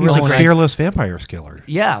is. Is a He's really He's a great. fearless vampire killer.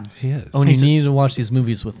 Yeah. He is. Oh, and you need to watch these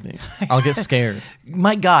movies with me. I'll get scared.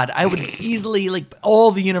 My God, I would easily like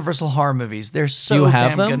all the Universal horror movies. They're so You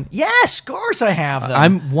have damn them? good. Yes, of course I have them.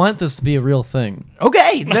 I want this to be a real thing.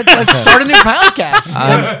 Okay, let's start a new podcast.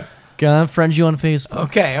 I'm gonna friend you on Facebook.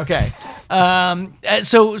 Okay.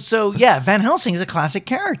 So yeah, Van Helsing is a classic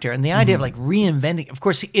character, and the idea of like reinventing. Of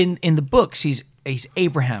course, in the books, he's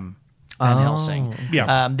Abraham Van Helsing.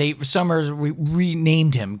 Yeah. They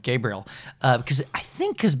renamed him Gabriel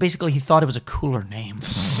because basically he thought it was a cooler name.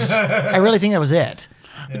 I really think that was it.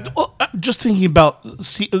 Just thinking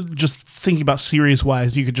about series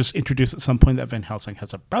wise, you could just introduce at some point that Van Helsing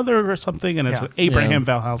has a brother or something, and it's Yeah. Abraham Yeah.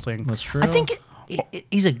 Van Helsing. That's true. I think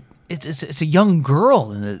it's a young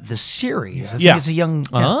girl in the series. I think Yeah. it's a young.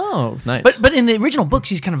 Oh, nice. But in the original books,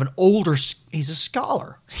 he's kind of an older. He's a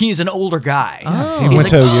scholar. He's an older guy. Oh. He's went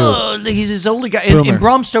to he's this older guy. In Boomer.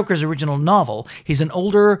 Bram Stoker's original novel, he's an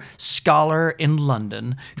older scholar in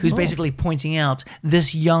London who's basically pointing out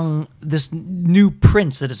this new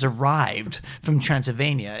prince that has arrived from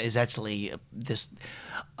Transylvania is actually this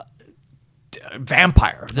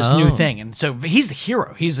vampire, this new thing, and so he's the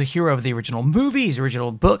hero. He's the hero of the original movie, his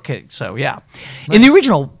original book. So yeah, in the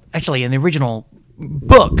original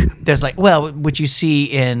book, there's like which you see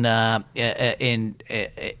in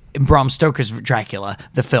Bram Stoker's Dracula,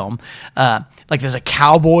 the film. Like there's a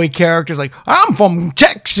cowboy character. It's like, I'm from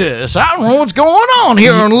Texas. I don't know what's going on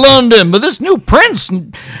here in London, but this new prince,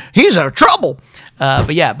 he's a trouble.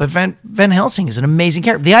 But Van Helsing is an amazing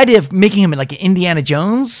character. The idea of making him like an Indiana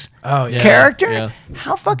Jones character, yeah.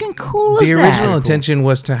 how fucking cool is The that? original intention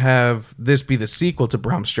was to have this be the sequel to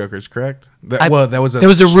Bram Stoker's, correct? That was there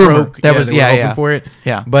was a rumor. stroke. That They was- were yeah, hoping yeah. for it.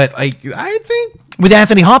 Yeah. But I think With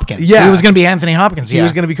Anthony Hopkins. Yeah. It was going to be Anthony Hopkins. he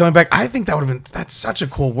was going to be coming back. I think that would have been. That's such a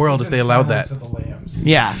cool world if they allowed that.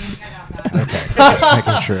 Yeah.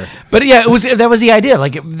 Making sure. But yeah, that was the idea.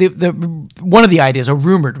 Like the one of the ideas, or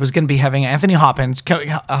rumored, was going to be having Anthony Hopkins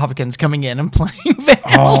coming in and playing Van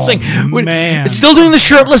Helsing. man. It's still doing the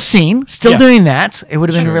shirtless scene. Still doing that. It would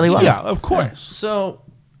have been really well. Yeah, of course. So,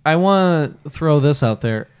 I want to throw this out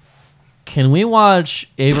there. Can we watch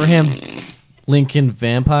Abraham Lincoln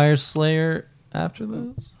Vampire Slayer after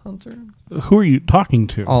this, Hunter? Who are you talking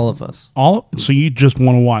to? All of us. So you just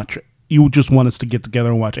want to watch it? You just want us to get together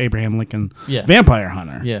and watch Abraham Lincoln Yeah. Vampire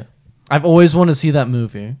Hunter? Yeah. I've always wanted to see that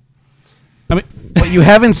movie. I mean, But you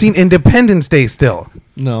haven't seen Independence Day still.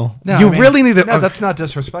 No. You really need to- No, that's not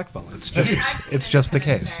disrespectful. It's just the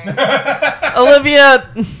case. Olivia!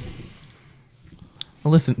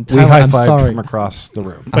 Listen, We Tyler, high I'm fived sorry. from across the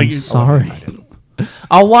room. I'm sorry.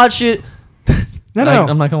 I'll watch it. No.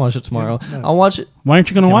 I'm not gonna watch it tomorrow. I'll watch it why aren't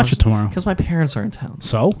you going to watch it tomorrow? because my parents are in town.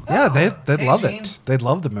 So Yeah, they'd love it. They'd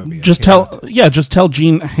love the movie. just tell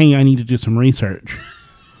Gene, hey, I need to do some research,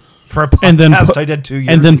 for a podcast and then I did 2 years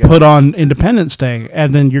and then ago. put on Independence Day,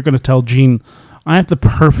 and then you're going to tell Gene, I have the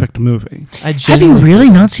perfect movie. I Have you genuinely really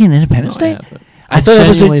not seen Independence No, I Day? haven't. I thought it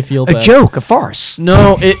was genuinely feel a bad. joke, a farce.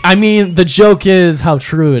 No, I mean the joke is how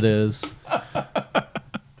true it is.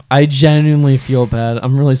 I genuinely feel bad.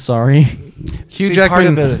 I'm really sorry. Hugh See,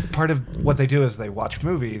 Jackman. part of what they do is they watch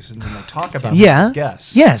movies and then they talk about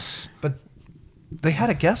guests. Yes. But they had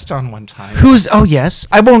a guest on one time Who's? Oh yes.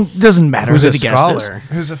 I won't. Doesn't matter Who's who a the guest is. scholar?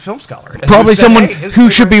 who's a film scholar. And Probably who said, someone "Hey, his who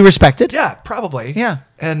should be favorite-" respected. Yeah, probably. Yeah.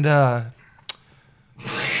 And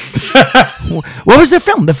What was their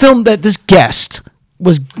film? The film that this guest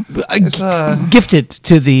was gifted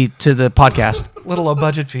to the podcast. little low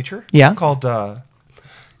budget feature. Yeah. Called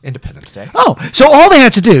Independence Day. Oh, so all they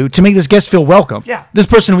had to do to make this guest feel welcome, Yeah. this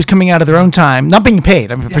person who was coming out of their own time, not being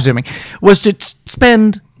paid, I'm presuming, was to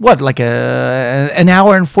spend like an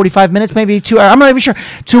hour and 45 minutes, maybe 2 hours, I'm not even sure,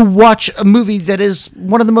 to watch a movie that is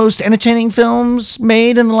one of the most entertaining films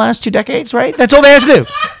made in the last 2 decades, right? That's all they had to do.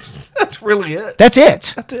 That's really it. That's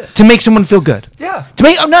it. To make someone feel good. Yeah. To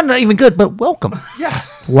make not even good, but welcome. Yeah.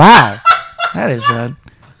 Wow.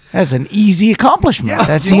 That's an easy accomplishment. Yeah.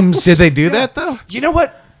 That seems. Did they do that though? You know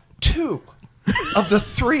what? 2 of the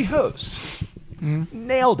 3 hosts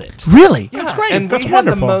nailed it. Really? Yeah. great. And That's we had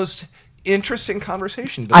wonderful. the most interesting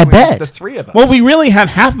conversation. I bet. The three of us. Well, we really had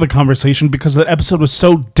half of a conversation because the episode was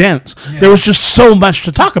so dense. There was just so much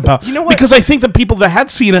to talk about. You know what? Because I think the people that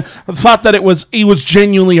had seen it thought that it was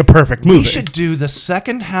genuinely a perfect movie. We should do the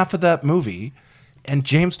second half of that movie, and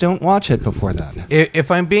James, don't watch it before that.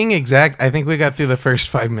 If I'm being exact, I think we got through the first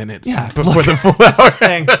 5 minutes Yeah, before the full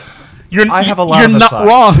hour. I have a lot You're of not aside.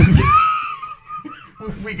 wrong.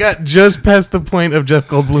 We got just past the point of Jeff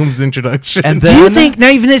Goldblum's introduction. And Do you then think? Now,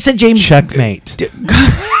 even it said James. checkmate,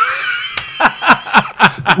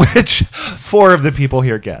 which 4 of the people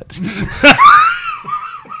here get.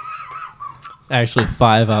 Actually,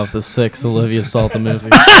 5 out of the 6 Olivia saw the movie.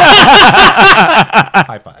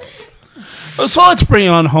 High five. So let's bring it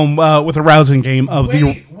on home with a rousing game of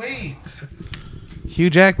the. Wait. Hugh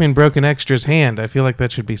Jackman broke an extra's hand. I feel like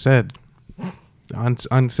that should be said.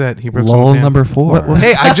 On set, he broke Lull someone's hand. number 4.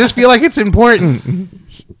 Hey, I just feel like it's important.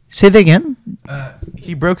 Say that again.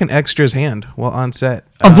 He broke an extra's hand while on set.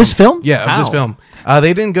 Of this film? Yeah, of this How? film.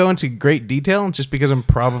 They didn't go into great detail just because I'm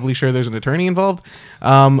probably sure there's an attorney involved.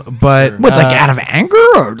 But What, like out of anger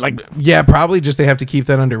or like? yeah, probably just they have to keep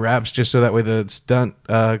that under wraps just so that way the stunt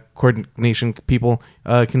coordination people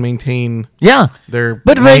can maintain Yeah. their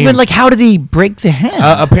But name. like, how did he break the hand?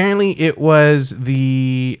 Apparently, it was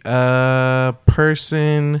the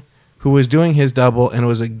person who was doing his double, and it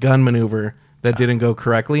was a gun maneuver that didn't go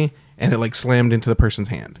correctly, and it like slammed into the person's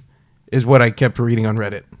hand. Is what I kept reading on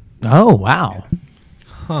Reddit. Oh wow.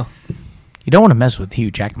 Huh. You don't want to mess with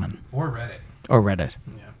Hugh Jackman Or Reddit. or Reddit.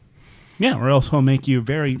 Yeah, or else he'll make you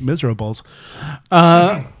very miserable.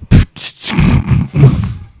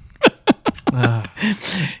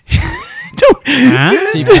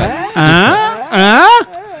 Deep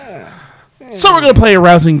cut. So we're going to play a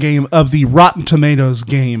rousing game of the Rotten Tomatoes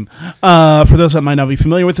game. For those that might not be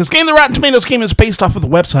familiar with this game, the Rotten Tomatoes game is based off of the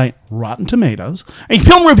website Rotten Tomatoes, a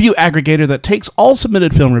film review aggregator that takes all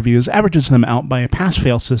submitted film reviews, averages them out by a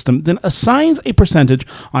pass-fail system, then assigns a percentage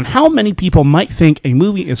on how many people might think a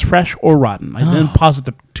movie is fresh or rotten. I then posit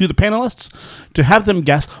to the panelists to have them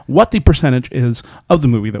guess what the percentage is of the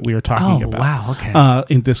movie that we are talking Oh, about. wow,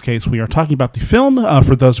 okay. In this case, we are talking about the film.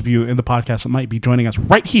 For those of you in the podcast that might be joining us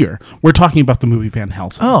right here, we're talking about the movie Van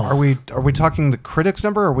Helsing. Oh, Are we talking the critics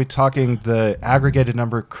number? Or are we talking the aggregated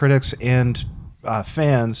number critics and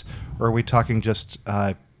fans? Or are we talking just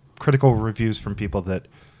critical reviews from people that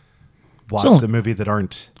watched So- the movie that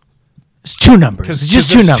aren't? it's two numbers. It's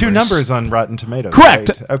just two there's numbers. 2 numbers on Rotten Tomatoes. Correct.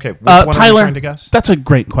 Right? Okay. Which one are we Tyler, trying to guess? that's a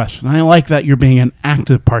great question. I like that you're being an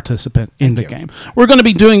active participant in the game. We're going to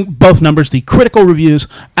be doing both numbers, the critical reviews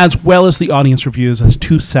as well as the audience reviews, as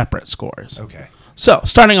 2 separate scores. Okay. So,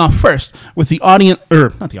 starting off first with the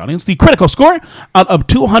the critical score out of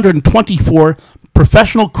 224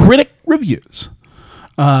 professional critic reviews.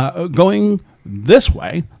 Going this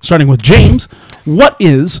way, starting with James, what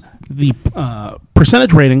is the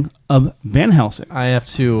percentage rating of Van Helsing? I have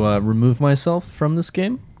to remove myself from this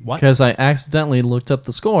game. What? Because I accidentally looked up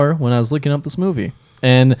the score when I was looking up this movie.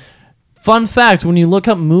 And fun fact, when you look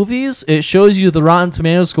up movies, it shows you the Rotten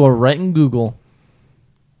Tomatoes score right in Google.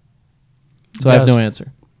 So I have Does. no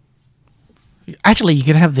answer. Actually, you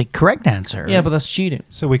could have the correct answer. Yeah, but that's cheating.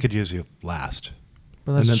 So we could use you last,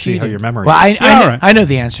 But that's and then see cheating. how your memory. Well, is. all right. I know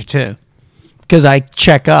the answer too, because I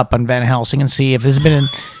check up on Van Helsing and see if there's been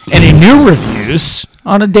any new reviews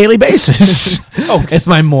on a daily basis. It's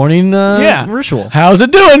my morning ritual. How's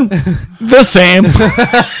it doing? The same.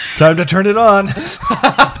 Time to turn it on.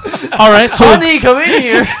 All right, so Honey, come in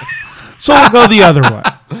here. So we'll go the other way.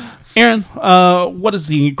 Aaron, what is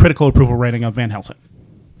the critical approval rating of Van Helsing?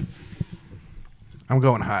 I'm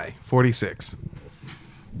going high. 46.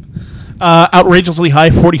 Outrageously high,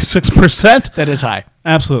 46%. That is high.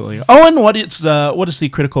 Absolutely. Owen, what is the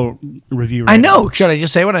critical review rating? I know. Should I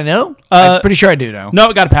just say what I know? I'm pretty sure I do know.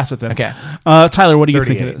 No, got to pass it then. Okay. Tyler, what do you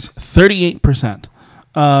think it 38. is?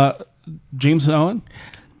 38%. James and Owen?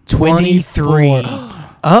 23.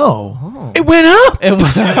 Oh. It went up. It went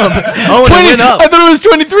up. 20. It went up. I thought it was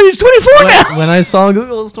 23. It's 24 now. When I saw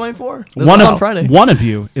Google, it was 24. This was on Friday. One of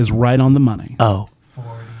you is right on the money. Oh.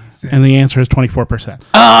 And the answer is 24%.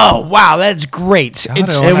 Oh, wow. That's great.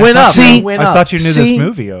 It's, It went up. See, It went I up. thought you knew See? this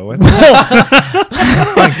movie, Owen.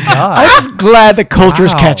 Oh my God. I'm just glad the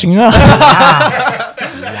culture's Wow. catching up.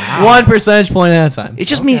 1 percentage point at a time. It's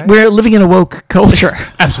just me. We're living in a woke culture.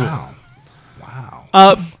 Absolutely.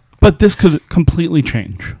 Wow. But this could completely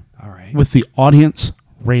change All right. with the audience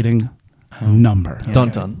rating number.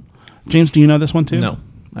 Dun dun. James, do you know this one too? No.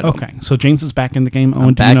 I don't. Okay, so James is back in the game. Owen, do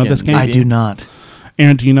you back know in. this game? I do not.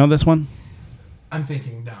 Aaron, do you know this one? I'm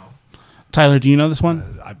thinking no. Tyler, do you know this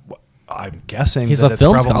one? I'm guessing He's that a it's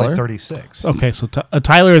film probably scholar. 36. Okay, so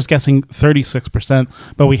Tyler is guessing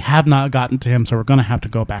 36%, but we have not gotten to him, so we're going to have to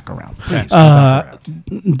go back around. Please, go back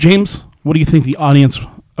around. James, what do you think the audience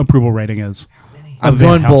approval rating is? I'm of Van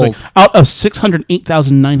going Helsing? bold. Out of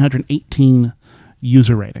 608,918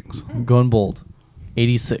 user ratings. I'm going bold.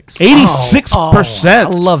 86. 86%. I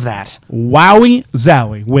love that. Wowie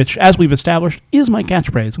Zowie, which, as we've established, is my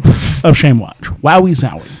catchphrase of Shame Watch. Wowie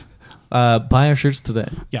Zowie. Buy our shirts today.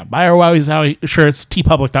 Yeah, buy our Wowie Zowie shirts,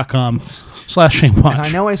 tpublic.com/Shame Watch. And I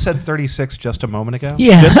know I said 36 just a moment ago.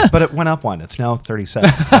 Yeah. But it went up one. It's now 37.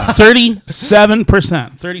 37%.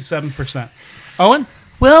 37%. Owen?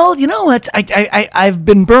 Well, you know what? I've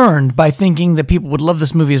been burned by thinking that people would love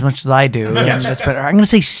this movie as much as I do. And that's better. I'm going to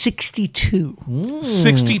say 62.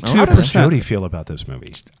 62%. How does Jody feel about this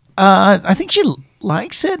movie? I think she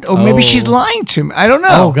likes it, or maybe she's lying to me. I don't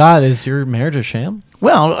know. Oh, God. Is your marriage a sham?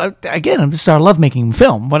 Well, again, this is our lovemaking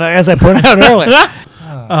film, but as I pointed out earlier.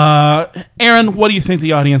 Aaron, what do you think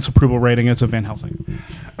the audience approval rating is of Van Helsing?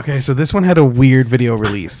 Okay, so this one had a weird video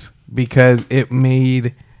release because it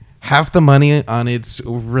made half the money on its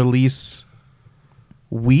release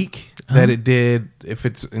week that it did if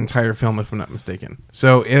it's entire film, if I'm not mistaken.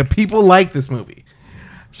 So people like this movie.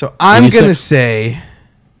 So I'm 86. going to say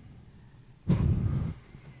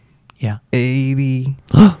Yeah.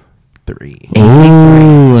 83.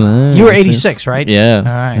 Ooh, nice. You were 86, right? Yeah. All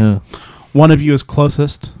right. Yeah. One of you is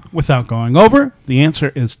closest without going over. The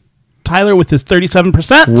answer is Tyler with his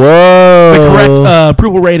 37%. Whoa. The correct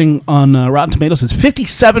approval rating on Rotten Tomatoes is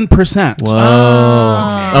 57%. Whoa.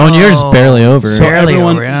 Oh, and yours is barely over. So Barely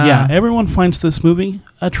everyone, over, yeah. everyone finds this movie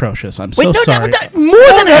atrocious. I'm Wait, so no, sorry. more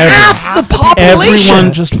than half the population.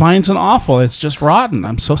 Everyone just finds it awful. It's just rotten.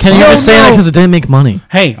 I'm so Can sorry. you just say that because it didn't make money?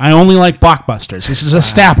 Hey, I only like blockbusters. This is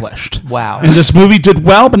established. Wow. And this movie did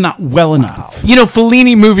well, but not well enough. You know,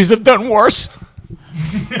 Fellini movies have done worse.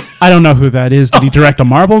 I don't know who that is. Did he direct a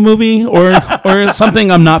Marvel movie or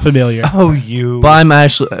something? I'm not familiar. Oh, you. But I'm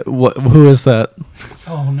actually. Who is that?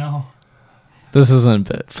 Oh, no. This isn't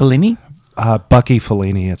a bit. Fellini? Bucky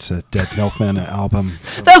Fellini. It's a Dead Milkman album.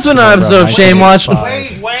 That's been our episode of Shame Watch.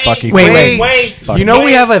 Bucky Wait. Bucky, You know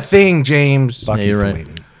we have a thing, James. Bucky Yeah, you're right.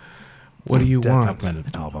 Fellini. What do you Dead want? Milkman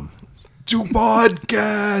album. Do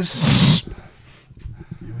podcasts.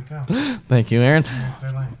 Thank you, Aaron.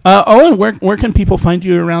 Owen, where can people find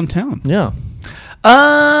you around town? Yeah.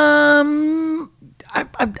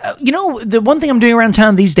 You know, the one thing I'm doing around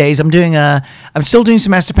town these days, I'm still doing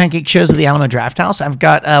some Master Pancake shows at the Alamo Draft House. I've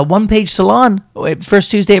got a one-page salon first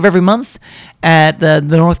Tuesday of every month at the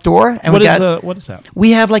North Door. And What is that?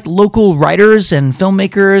 we have like local writers and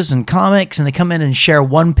filmmakers and comics, and they come in and share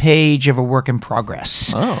one page of a work in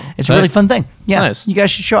progress. Oh, it's a really fun thing. Yeah, Nice. you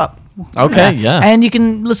guys should show up. Okay, yeah. And you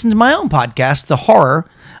can listen to my own podcast, The Horror,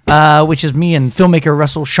 which is me and filmmaker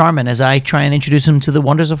Russell Sharman as I try and introduce him to the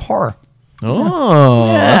wonders of horror. Oh,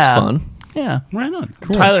 Yeah. that's fun. Yeah. Right on.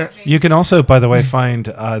 Tyler. You can also, by the way, find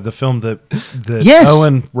the film that Yes.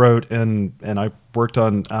 Owen wrote and I worked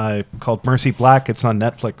on called Mercy Black. It's on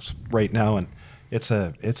Netflix right now, and it's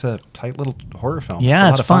a tight little horror film. Yeah, a lot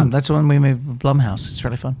it's of fun. That's the one we made with Blumhouse. It's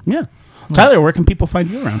really fun. Yeah. Tyler, where can people find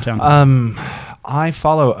you around town? I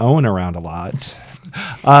follow Owen around a lot.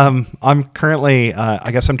 I'm currently, I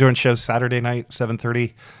guess I'm doing shows Saturday night,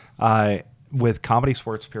 7:30, with Comedy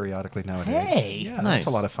Sports periodically nowadays. Hey, yeah, nice. that's a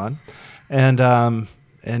lot of fun. And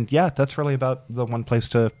yeah, that's really about the one place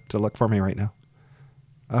to look for me right now.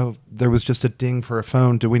 Oh, there was just a ding for a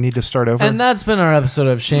phone. Do we need to start over? And that's been our episode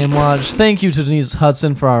of Shame Watch. Thank you to Denise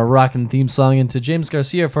Hudson for our rockin' theme song and to James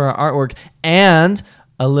Garcia for our artwork and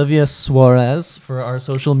Olivia Suarez for our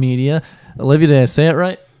social media. Olivia, did I say it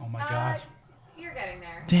right? Oh, my gosh. You're getting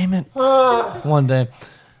there. Damn it. One day.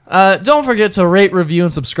 Don't forget to rate, review,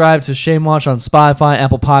 and subscribe to Shame Watch on Spotify,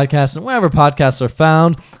 Apple Podcasts, and wherever podcasts are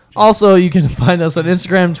found. Also, you can find us on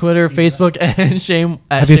Instagram, Twitter, Facebook, and Shame.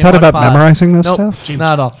 Have you thought about memorizing this Nope, stuff?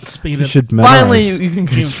 not at all. Speed You it. should memorize. Finally, you can.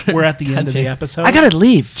 James, we're at the end of the episode. I gotta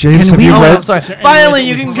leave. James, Can have you Oh, read- I'm sorry. there any Finally, way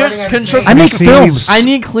you that can we just control. I make Seems- films. I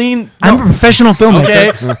need clean. I'm a professional filmmaker.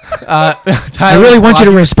 Okay. I Tyler, really want you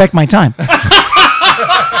to respect my time.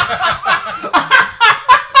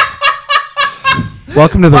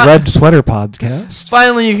 Welcome to the Red Sweater Podcast.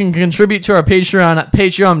 Finally, you can contribute to our Patreon at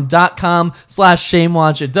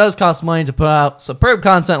patreon.com/shamewatch. It does cost money to put out superb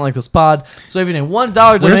content like this pod. So if you need $1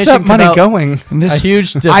 donation, Where's that money come out going? And a this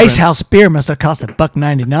huge difference. Ice House beer must have cost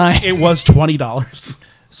 $1.99. It was $20.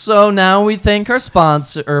 So now we thank our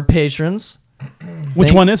sponsor or patrons. Which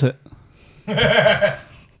Thank- one is it?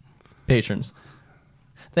 Patrons.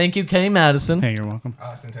 Thank you, Kenny Madison. Hey, you're welcome.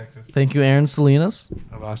 Austin, Texas. Thank you, Aaron Salinas.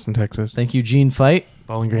 Of Austin, Texas. Thank you, Gene Fight.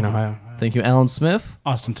 Bowling Green, Ohio. Thank you, Alan Smith.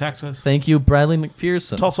 Austin, Texas. Thank you, Bradley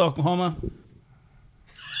McPherson. Tulsa, Oklahoma.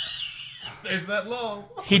 There's that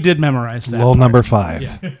lull. He did memorize that. Lull part. number 5.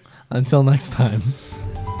 Yeah. Until next time.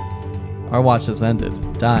 Our watch has ended.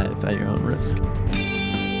 Dive at your own risk.